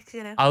their lyrics,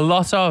 you know. A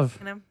lot of.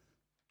 You know.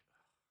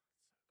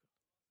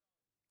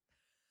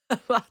 A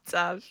lot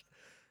of.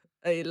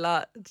 A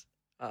lot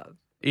of.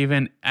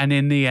 Even and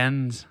in the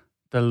end,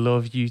 the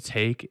love you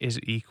take is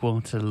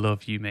equal to the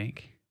love you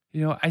make.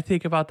 You know, I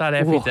think about that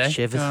every Whoa, day.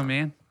 shivers. You know what I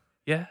mean?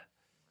 Yeah.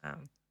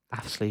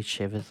 Absolute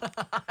shivers.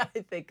 I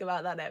think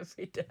about that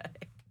every day.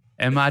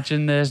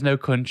 Imagine there's no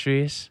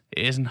countries.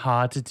 It isn't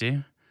hard to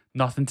do.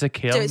 Nothing to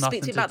kill, Don't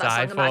nothing speak to me to about that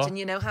die song. for. Imagine,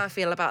 you know how I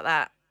feel about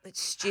that. It's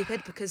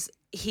stupid because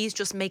he's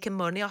just making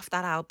money off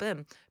that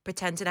album,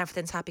 pretending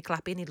everything's happy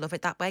clappy and he'd love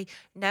it that way.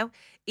 No,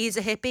 he's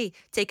a hippie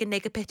taking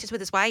naked pictures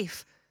with his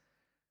wife,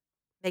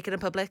 making it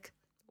public.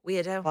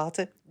 Weirdo.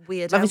 Party.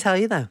 Weirdo. Let me tell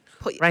you though.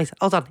 Put- Right,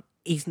 hold on.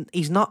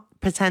 He's not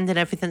pretending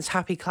everything's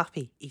happy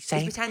clappy. He's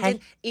saying, He's pretending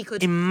hey, he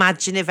could.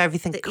 imagine if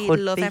everything That he'd could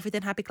love be.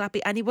 everything happy clappy,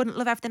 and he wouldn't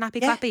love everything happy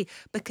Yeah. clappy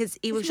because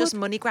he Yes, was he just would.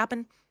 money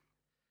grabbing.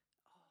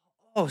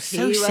 Oh, so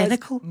He was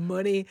cynical.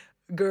 money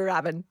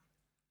grabbing.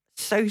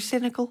 So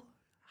cynical.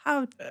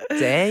 How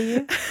dare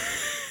you?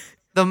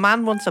 The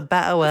man wants a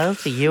better world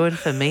for you and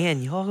for me,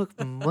 and your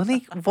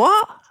money.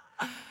 What?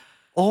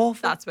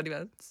 Awful. That's what he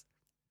wants.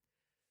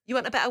 You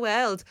want a better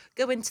world?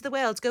 Go into the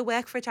world. Go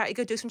work for a charity.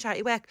 Go do some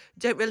charity work.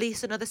 Don't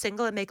release another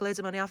single and make loads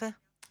of money off it.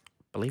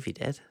 believe he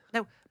did.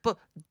 No, but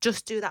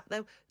just do that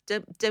though.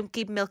 Don't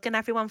keep milking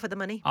everyone for the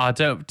money. Oh,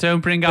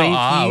 don't bring out But if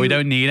art. We you-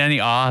 don't need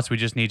any art. We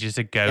just need you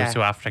to go Yeah,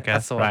 to Africa.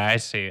 that's the one. Right, I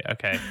see.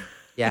 Okay.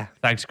 Yeah.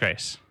 Thanks,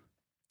 Grace.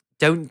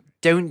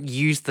 Don't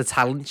use the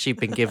talents you've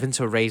been given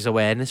to raise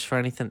awareness for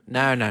anything.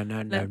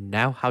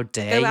 No. How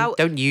dare Go you? out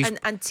Don't use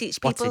and teach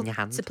what's in people your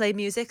hand. to play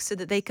music so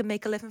that they can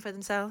make a living for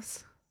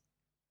themselves.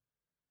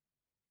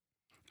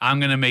 I'm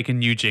going to make a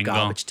new jingle.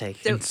 garbage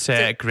take. Don't-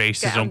 Insert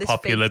Grace's get on this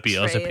unpopular fake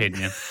Beatles train.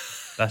 opinion.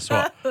 That's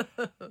what.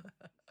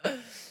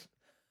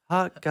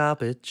 Hot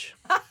garbage.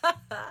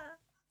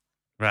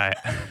 Right.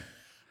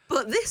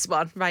 But this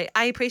one, right?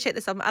 I appreciate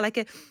this song. I like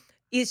it.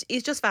 He's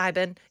just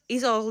vibing.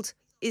 He's old.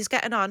 He's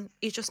getting on.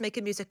 He's just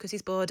making music because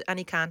he's bored and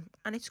he can,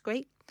 and it's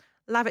great.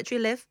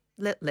 Lavatory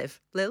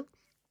Lil.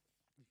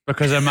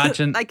 Because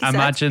imagine, Like you said,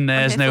 imagine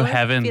there's I'm no here for it,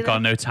 heaven, feeling got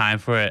it. no time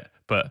for it.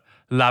 But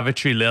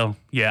Lavatory Lil,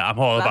 yeah, I'm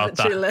all about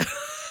Lavatory that. Lil.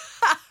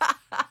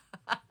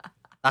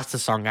 That's the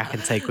song I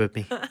can take with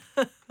me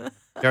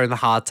during the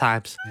hard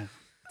times.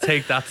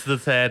 Take that to the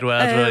third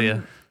world, will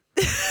you?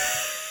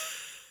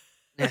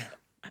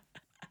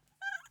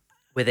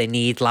 Where they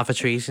need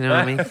lavatories, you know what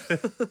I mean?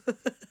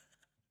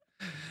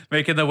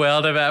 Making the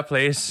world a better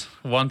place,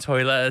 one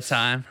toilet at a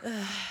time.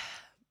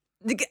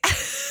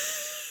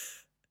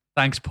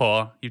 Thanks,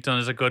 Paul. You've done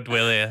us a good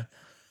will here.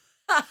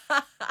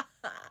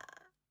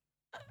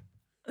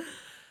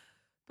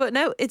 But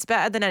no, it's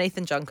better than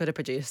anything John could have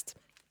produced.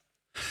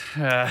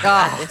 Ah,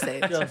 Ah, This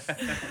age.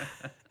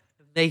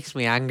 makes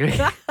me angry.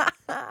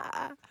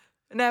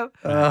 No,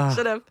 Ah.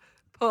 shut up,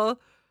 Paul.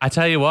 I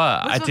tell you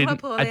what, What's wrong with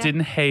Paul, I yeah?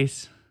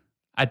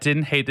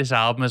 didn't hate this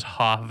album as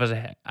half as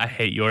I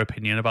hate your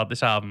opinion about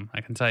this album.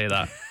 I can tell you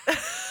that.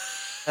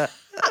 I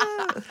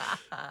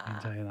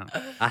can tell you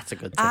that. That's a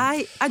good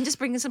thing. I'm just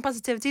bringing some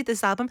positivity to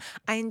this album.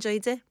 I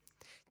enjoyed it.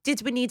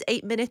 Did we need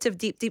 8 minutes of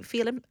deep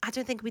feeling? I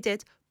don't think we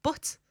did.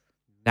 But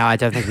No, I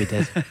don't think we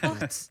did.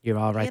 You're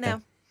all right you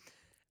know,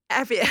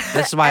 there.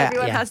 That's why,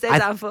 everyone yeah, has their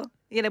downfall.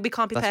 You know, we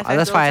can't be perfect.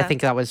 That's all why the I time.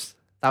 think that was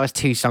That was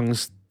 2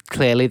 songs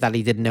clearly that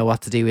he didn't know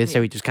what to do with,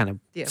 so he just kind of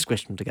Yeah.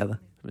 squished them together.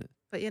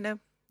 But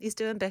he's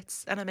doing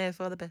bits, and I'm here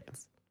for the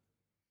bits.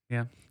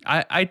 Yeah.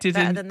 I Better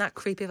didn't. than that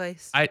creepy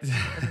voice. I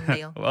of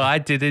Neil. well, I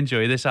did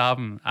enjoy this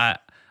album. I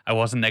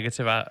wasn't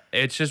negative.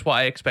 It's just what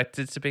I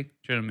expected it to be. Do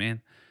you know what I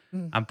mean?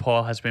 And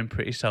Paul has been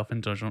pretty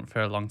self-indulgent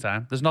for a long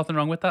time. There's nothing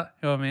wrong with that.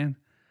 You know what I mean?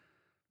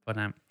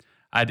 But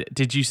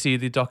did you see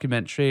the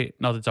documentary?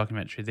 Not the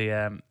documentary.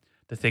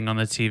 The thing on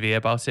the TV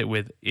about it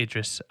with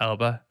Idris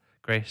Elba,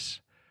 Grace.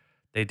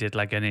 They did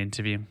like an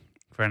interview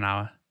for an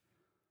hour.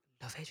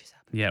 Love Idris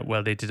Elba. Yeah,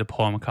 well, they did a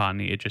Paul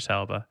McCartney, Idris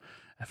Elba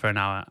for an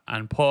hour.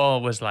 And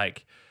Paul was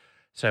like,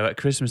 so at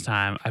Christmas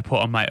time, I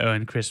put on my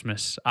own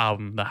Christmas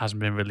album that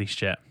hasn't been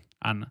released yet.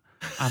 And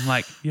I'm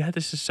like, yeah,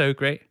 this is so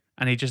great.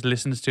 And he just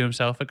listens to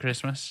himself at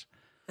Christmas.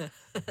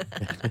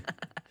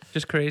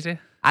 Just crazy.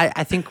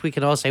 I think we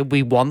can all say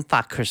we want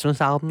that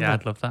Christmas album. Yeah, though.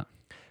 I'd love that.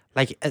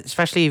 Like,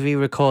 especially if he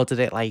recorded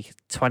it like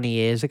 20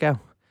 years ago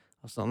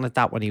or something like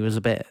that, when he was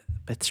a bit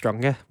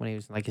stronger, when he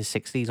was in like his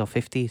 60s or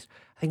 50s.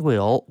 I think we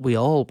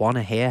all want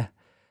to hear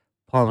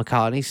Paul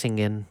McCartney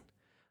singing,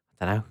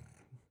 I don't know,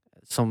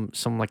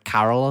 some like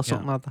carol or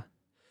something like that.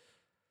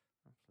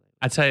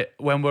 I'd say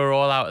when we're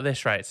all out of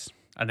this, right?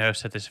 I know I've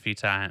said this a few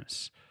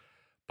times,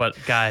 but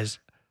guys,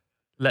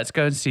 let's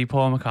go and see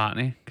Paul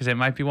McCartney, because it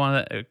might be one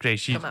of the...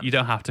 Grace, you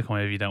don't have to come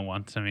if you don't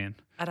want. I mean,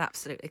 I'd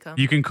absolutely come.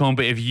 you can come,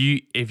 but if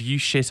you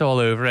shit all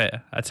over it,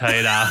 I tell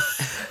you now.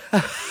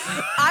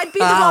 I'd be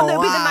the one that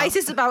would be the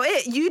nicest about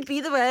it. You'd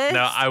be the worst.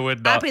 No, I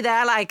would not. I'd be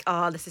there like,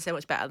 oh, this is so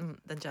much better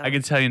than John. I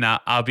can tell you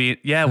now, I'll be...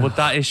 Yeah, well,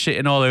 that is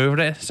shitting all over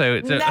it. So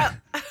No.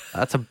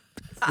 That's a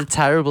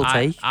terrible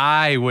take.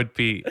 I would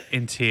be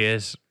in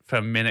tears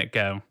from minute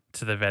go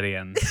to the very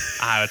end.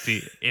 I would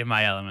be in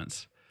my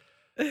elements.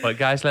 But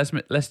guys,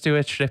 let's do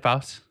a trip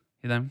out,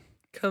 you know.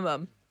 Come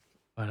on.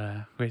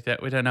 But we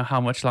don't know how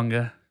much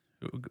longer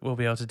we'll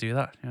be able to do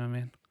that. You know what I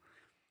mean?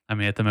 I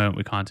mean, at the moment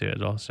we can't do it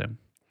at all. So,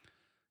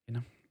 you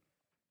know,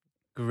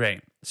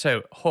 great.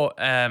 So,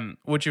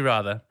 would you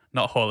rather?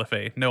 Not Hall of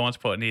Fame. No one's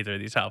putting either of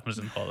these albums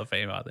in Hall of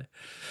Fame, are they?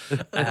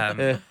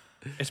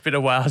 It's been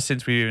a while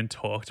since we even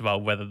talked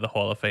about whether the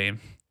Hall of Fame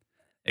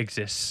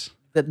exists.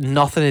 That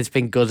nothing has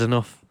been good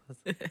enough.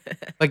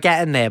 We're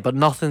getting there, but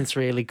nothing's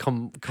really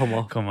come up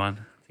Come on,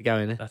 to go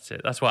in it. that's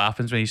it. That's what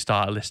happens when you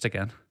start a list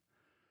again.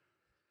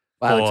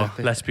 Well, Or,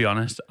 exactly. let's be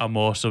honest, a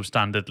more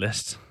substandard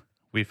list.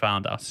 We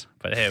found out,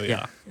 but here we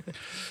are.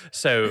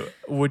 So,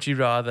 would you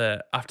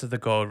rather, after the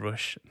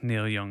Goldrush,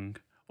 Neil Young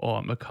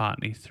or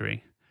McCartney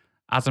 3?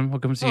 Adam,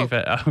 we'll come see you.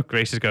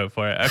 Grace is going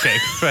for it. Okay,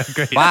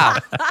 great. Wow.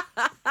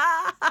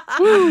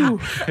 Woo.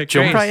 Grace,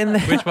 Jump right in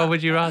there. Which one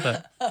would you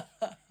rather?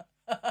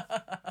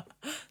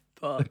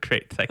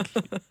 Great, thank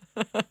you.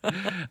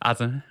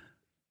 Adam?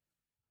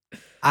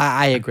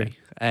 I agree.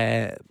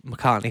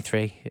 McCartney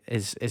 3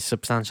 is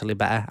substantially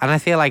better, and I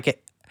feel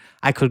like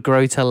I could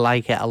grow to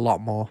like it a lot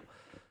more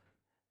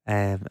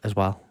as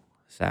well.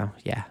 So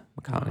yeah,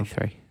 McCartney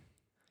 3.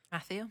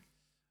 Matthew?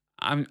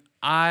 I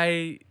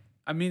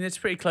mean, it's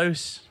pretty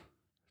close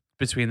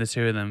between the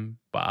two of them,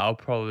 but I'll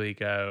probably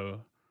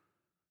go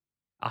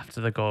after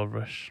the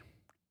Goldrush.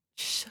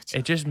 Shut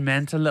It just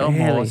meant a little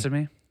more Really? to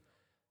me.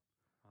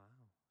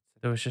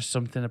 There was just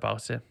something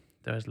about it.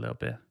 There was a little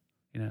bit,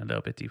 a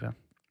little bit deeper.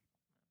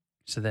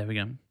 So there we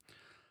go.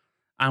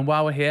 And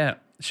while we're here,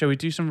 shall we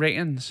do some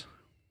ratings?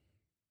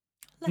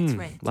 Let's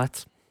rate.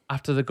 Let's.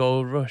 After the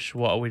Goldrush,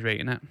 what are we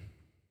rating it?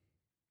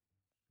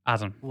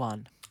 Adam.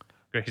 1.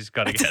 Grace has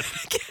got to get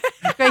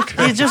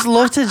You just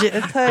love to tell you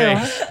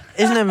Grace. what,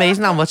 isn't it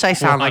amazing how much I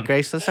sound like One.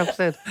 Grace this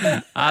episode?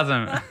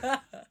 Adam.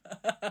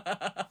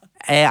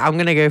 I'm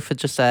gonna go for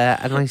just a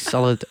nice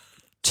solid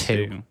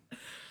 2.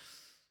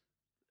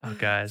 Oh,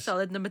 guys.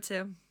 Solid number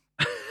 2.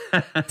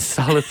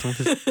 Solid.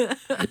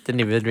 Didn't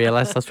even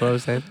realise that's what I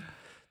was saying.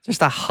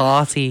 Just a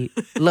hearty.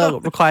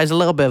 Requires a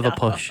little bit of a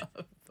push.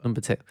 Number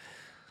 2.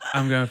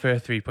 I'm going for a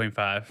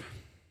 3.5.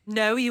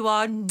 No, you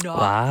are not.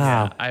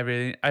 Wow. Yeah, I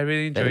really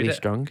enjoyed Very it.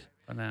 strong.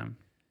 But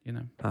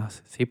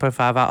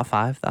 3.5 out of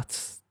 5.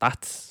 That's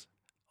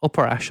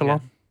upper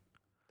echelon.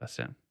 That's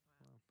it.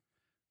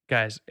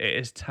 Guys, it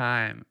is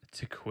time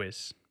to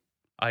quiz.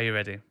 Are you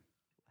ready?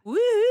 Woo!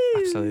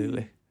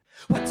 Absolutely.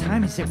 What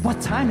time is it? What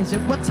time is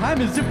it? What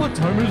time is it? What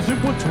time is it?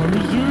 What time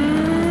is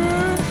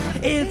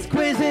it? It's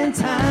quizzing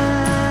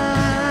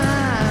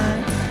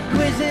time.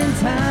 Quizzing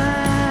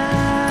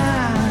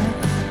time.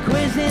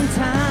 Quizzing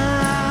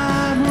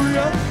time.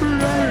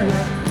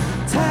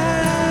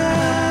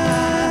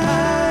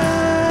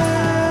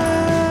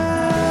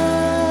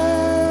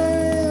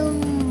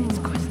 Time. It's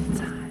quizzing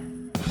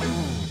time.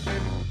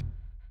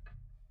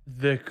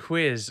 The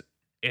quiz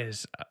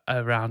is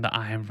around the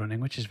I Am Running,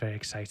 which is very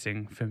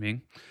exciting for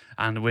me.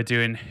 And we're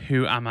doing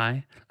Who Am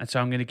I? And so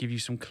I'm going to give you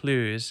some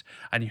clues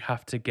and you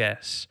have to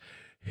guess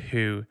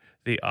who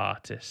the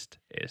artist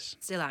is.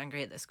 Still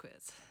angry at this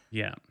quiz.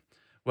 Yeah.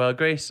 Well,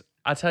 Grace,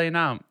 I'll tell you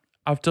now,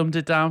 I've dumbed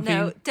it down for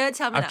No, you. don't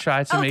tell me I've that.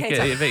 tried to make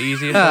Okay, it a bit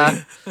easier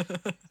for you.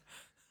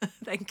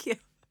 Thank you.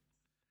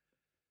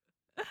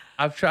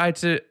 I've tried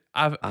to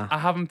I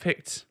haven't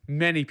picked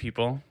many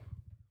people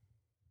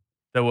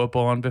that were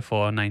born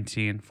before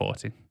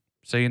 1940.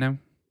 So you know,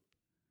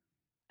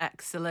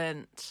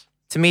 Excellent.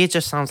 To me, it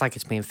just sounds like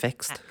it's being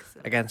fixed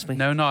Excellent. against me.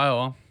 no, not at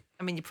all.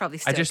 I mean, you probably.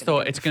 I just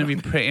thought it's going to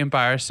be pretty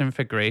embarrassing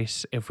for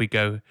Grace if we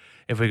go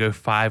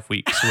 5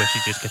 weeks where she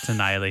just gets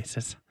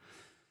annihilated.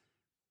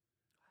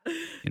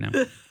 You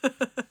know.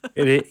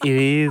 It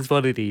is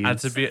what it is. And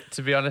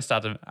to be honest,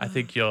 Adam, I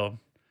think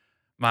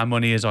my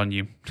money is on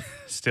you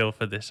still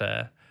for this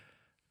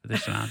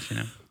round. You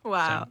know.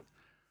 Wow. So,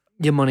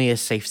 Your money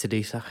is safe to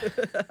do so.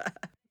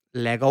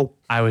 Lego.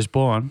 I was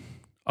born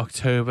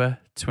October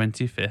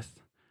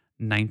 25th,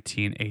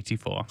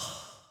 1984.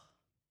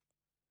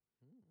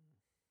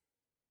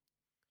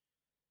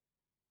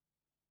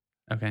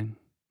 Okay.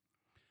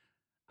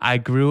 I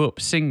grew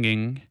up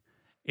singing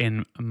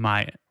in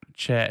my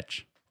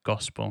church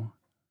gospel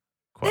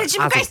choir.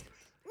 Jimmy Grace.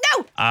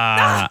 No.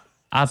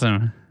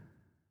 Adam,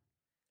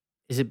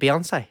 Is it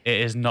Beyonce? it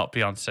is not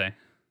Beyonce.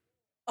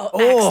 Oh,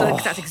 excellent.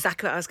 'Cause that's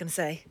exactly what I was going to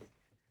say.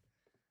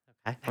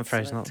 Okay, I'm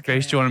frozen up. Excellent.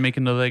 Grace, do you want to make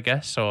another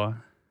guess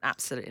or?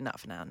 Absolutely not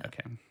for now. No.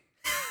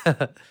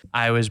 Okay.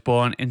 I was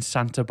born in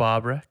Santa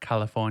Barbara,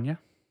 California.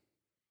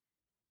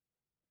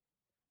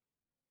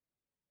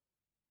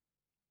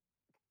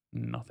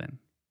 Nothing.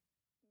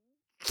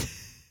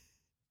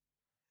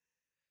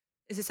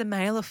 Is this a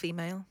male or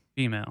female?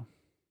 Female.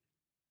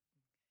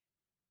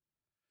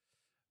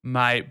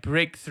 My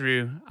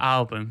breakthrough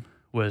album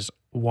was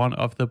One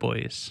of the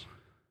Boys.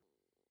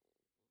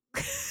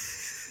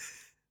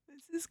 This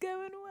is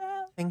going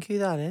well. Think who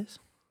that is?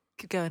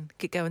 Keep going.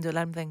 Keep going. Do a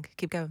lamb thing.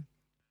 Keep going.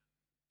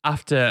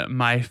 After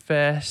my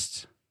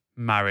first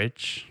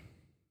marriage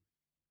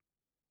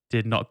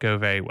did not go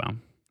very well,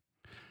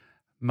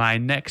 my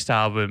next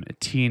album,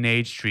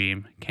 Teenage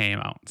Dream, came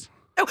out.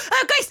 Oh,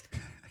 Grace.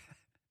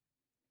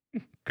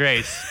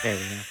 Grace. There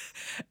we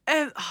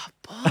go.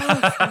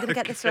 Balls. I'm gonna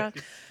get this wrong.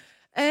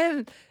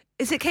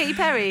 Is it Katy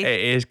Perry?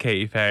 It is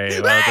Katy Perry.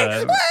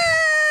 Well done.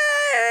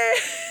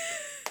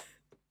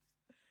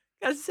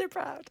 I'm so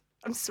proud.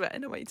 I'm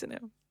sweating. I want you to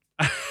know.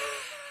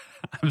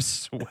 I'm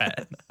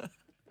sweating.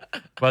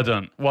 Well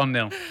done.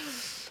 1-0.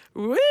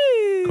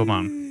 Woo! Come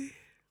on.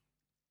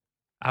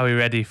 Are we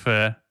ready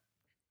for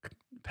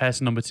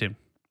person number 2? Come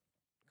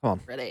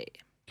on. Ready.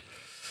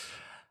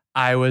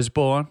 I was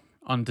born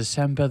on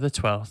December the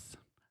 12th,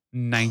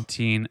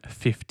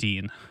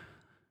 1915.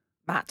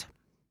 Matt.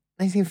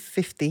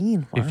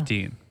 1915. Wow.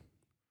 15.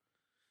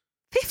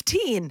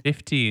 15.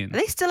 15. Are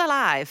they still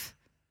alive?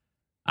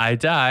 I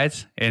died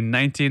in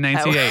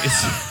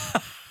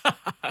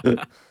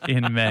 1998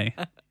 in May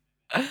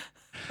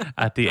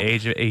at the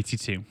age of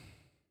 82.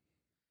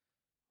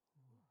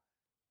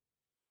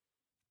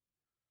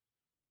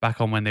 Back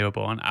on when they were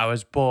born. I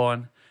was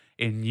born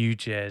in New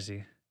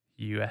Jersey,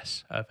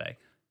 US of A.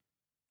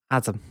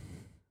 Adam.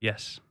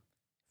 Yes.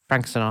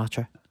 Frank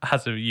Sinatra.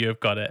 Adam, you have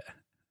got it.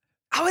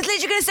 I was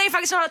literally going to say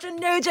Frank Sinatra.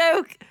 No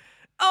joke.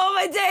 Oh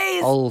my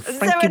days. Old I'm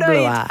Frankie so Blue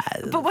annoyed.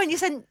 Eyes. But when you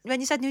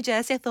said New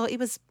Jersey, I thought he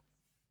was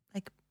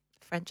like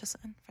French or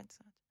something. French.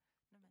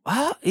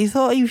 What? You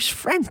thought he was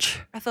French?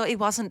 I thought he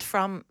wasn't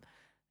from.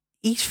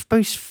 He's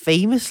most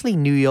famously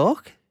New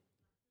York.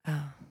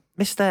 Oh.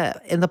 Mr.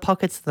 In the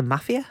Pockets of the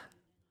Mafia.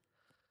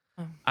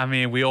 I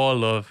mean, we all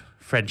love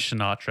French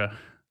Sinatra.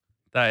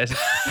 That is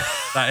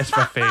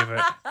my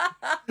favorite.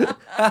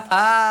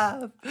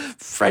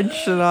 French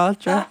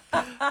Sinatra.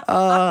 Oh,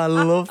 I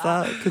love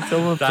that. Could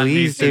someone That please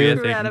needs to be a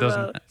do thing,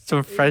 doesn't it?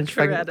 some French?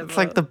 Incredible. It's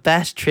like the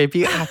best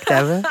tribute act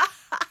ever.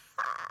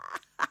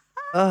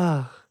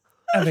 Oh.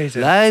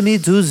 Amazing. Fly me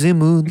to the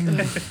moon.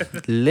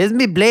 Let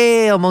me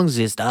play among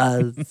the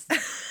stars.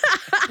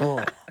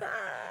 Oh.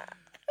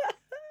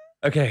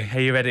 Okay, are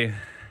you ready?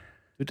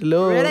 Good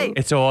Lord. Ready?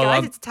 It's all Guys,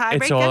 on. it's a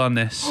It's all tiebreaker. on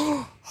this.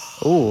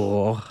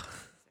 Oh.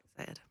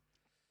 Excited.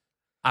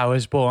 I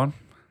was born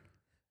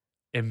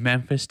in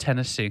Memphis,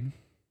 Tennessee,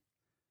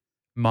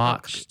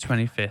 March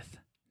 25th,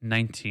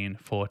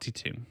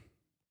 1942.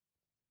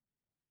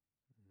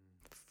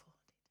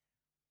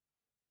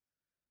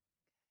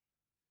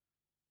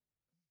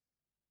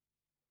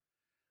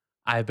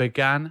 I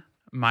began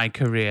my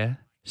career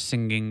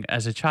singing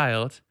as a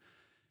child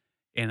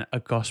in a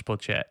gospel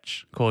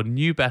church called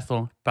New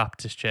Bethel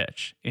Baptist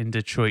Church in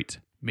Detroit,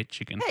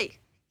 Michigan. Hey.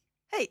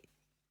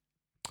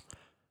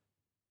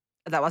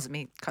 That wasn't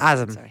me.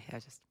 Adam. Sorry. I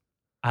just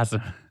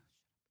Adam,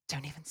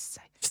 don't even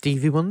say.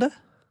 Stevie Wonder?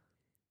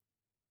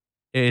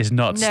 it is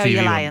not No, Stevie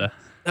you're lying. Wonder.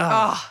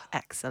 Oh,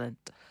 excellent.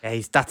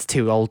 Yeah, that's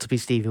too old to be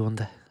Stevie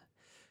Wonder.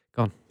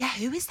 Yeah,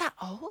 who is that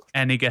old?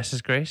 Any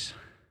guesses, Grace?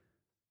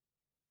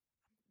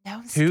 No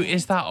one's Who scared.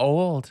 is that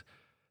old?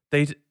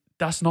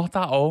 That's not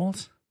that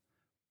old.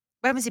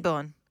 When was he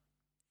born?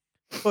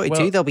 42,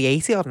 Well- they'll be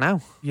 80 odd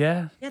now.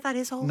 Yeah. Yeah, that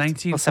is old.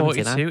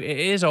 1942. It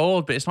is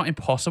old, but it's not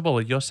impossible.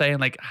 You're saying,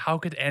 like, how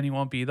could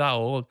anyone be that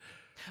old?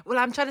 Well,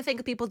 I'm trying to think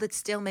of people that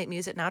still make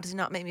music now. Does he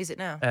not make music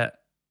now?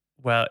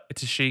 Well,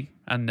 it's a she,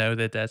 and no,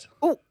 they're dead.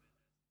 Oh.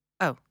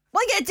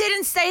 Well, you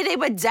didn't say they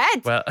were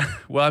dead.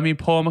 Well, I mean,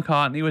 Paul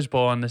McCartney was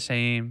born the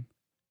same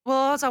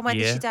Well, hold on. When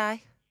did Yeah. she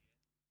die?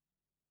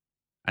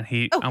 And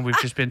Oh, we've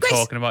just been Grace!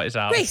 talking about his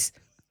album.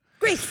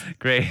 Grace.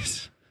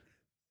 Grace.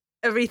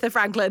 Aretha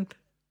Franklin.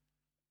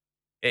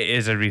 It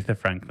is Aretha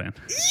Franklin.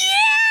 Yes!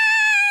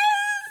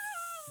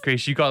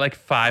 Grace, you got like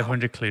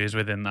 500 clues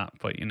within that,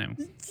 but I know,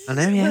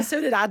 Well, yeah. so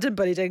did Adam,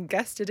 but he didn't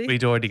guess, did he?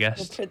 we'd already Or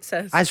guessed.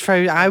 Princess. I was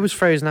frozen It out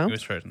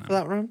was frozen for out.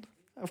 that round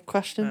of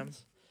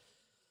questions.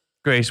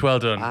 Grace, well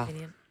done. Wow.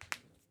 Brilliant.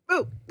 Woo,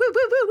 woo, woo,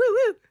 woo, woo,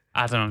 woo.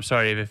 Adam, I'm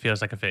sorry if it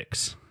feels like a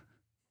fix.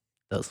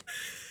 Does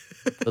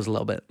a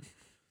little bit.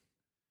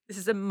 This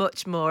is a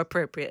much more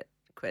appropriate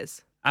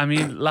quiz. I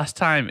mean, last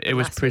time it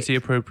was Last pretty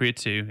week. appropriate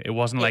too. It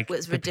wasn't like It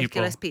was the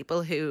ridiculous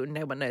people who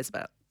no one knows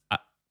about.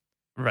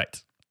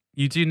 Right.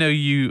 You do know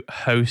you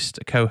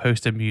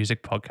co-host a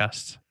music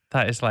podcast.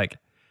 That is like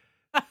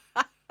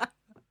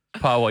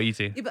part of what you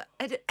do. Yeah, but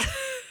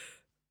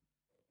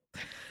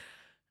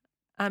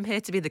I'm here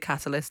to be the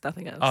catalyst,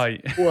 nothing else. Oh,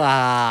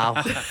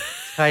 Wow.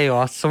 Tell you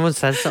what, someone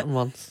said something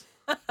once.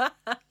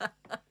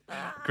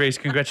 Grace,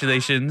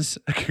 congratulations.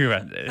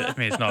 I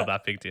mean, it's not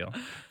that big deal,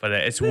 but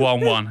it's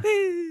 1-1.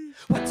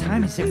 What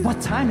time is it?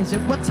 What time is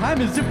it? What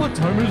time is it? What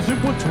time is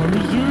it? What time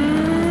is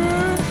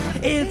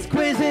it? It's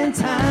quizzing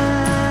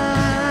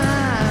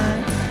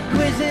time.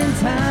 Quizzing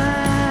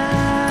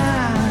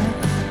time.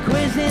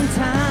 Quizzing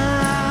time.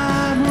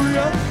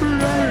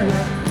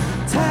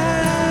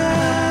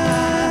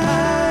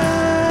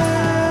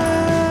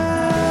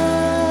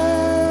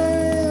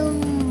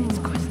 Time. It's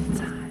quizzing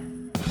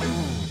time.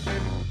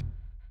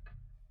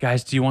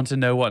 Guys, do you want to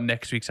know what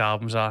next week's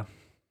albums are?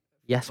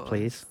 Yes,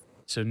 please.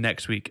 So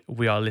next week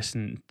we are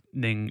listening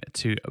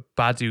to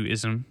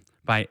Baduism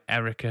by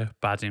Erica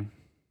Badu.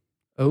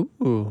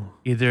 Oh.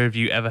 Either of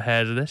you ever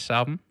heard of this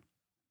album?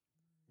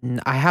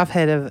 I have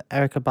heard of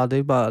Erica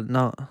Badu, but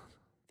not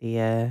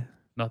the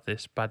Not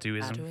this,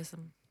 Baduism. Baduism.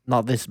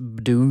 not this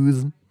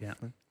dude. Yeah.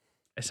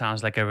 It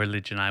sounds like a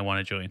religion I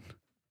want to join.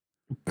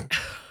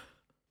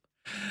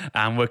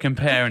 And we're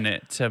comparing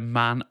it to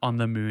Man on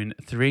the Moon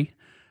 3,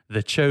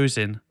 The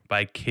Chosen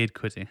by Kid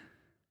Cudi.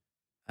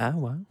 Oh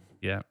wow.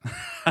 Yeah.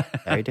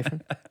 Very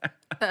different.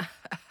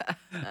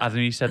 Adam,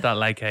 you said that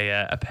like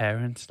a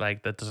parent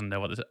like that doesn't know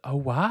what this is. Oh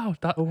wow,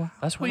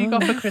 that's what you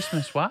got for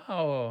Christmas.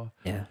 Wow.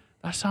 Yeah.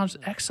 That sounds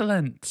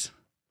excellent.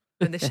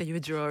 And they show you a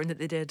drawing that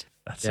they did.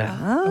 That's Yeah.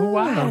 it. Oh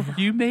wow.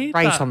 You made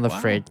Right that. on the Wow.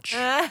 fridge.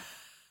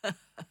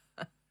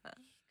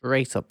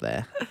 Right up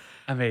there.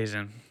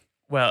 Amazing.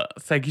 Well,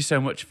 thank you so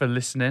much for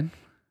listening.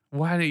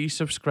 Why don't you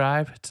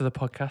subscribe to the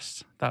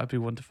podcast? That would be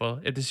wonderful.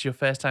 If this is your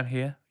first time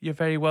here, you're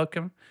very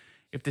welcome.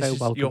 If this Very is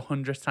welcome. your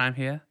 100th time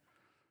here,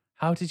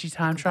 how did you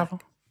time travel?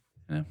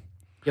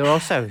 You're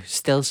also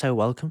still so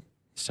welcome.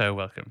 So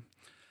welcome.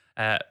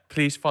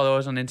 Please follow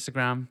us on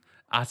Instagram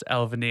at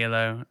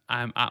Elvanilo.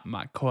 I'm at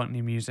Matt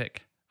Courtney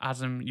Music.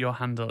 Adam, your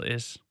handle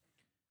is?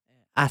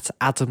 At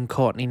Adam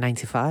Courtney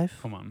 95.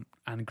 Come on.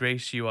 And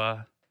Grace, you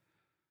are?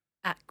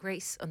 At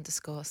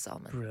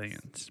Grace_Salmon.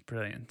 Brilliant,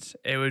 brilliant.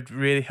 It would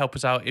really help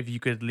us out if you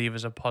could leave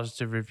us a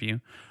positive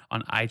review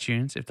on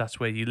iTunes, if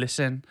that's where you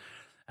listen.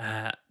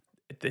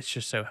 It's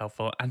just so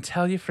helpful. And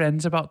tell your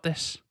friends about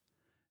this.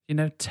 You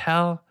know,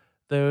 tell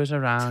those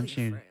around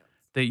you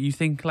that you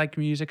think like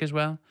music as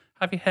well.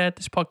 Have you heard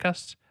this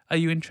podcast? Are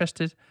you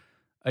interested?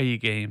 Are you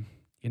game?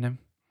 You know?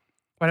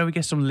 Why don't we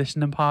get some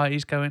listening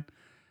parties going?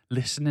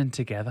 Listening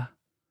together.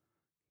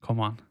 Come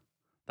on.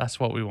 That's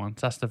what we want.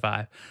 That's the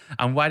vibe.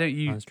 And why don't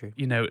you, That's true.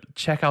 you know,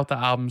 check out the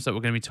albums that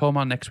we're going to be talking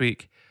about next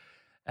week.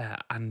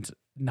 And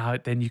now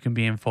then you can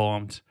be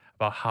informed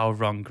about how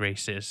wrong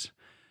Grace is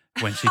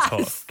when she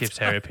gives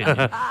her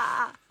opinion.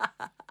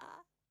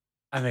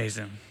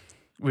 Amazing.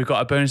 We've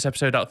got a bonus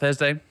episode out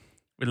Thursday.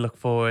 We look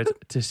forward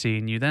to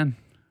seeing you then.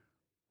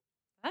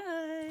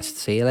 Bye.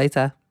 See you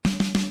later.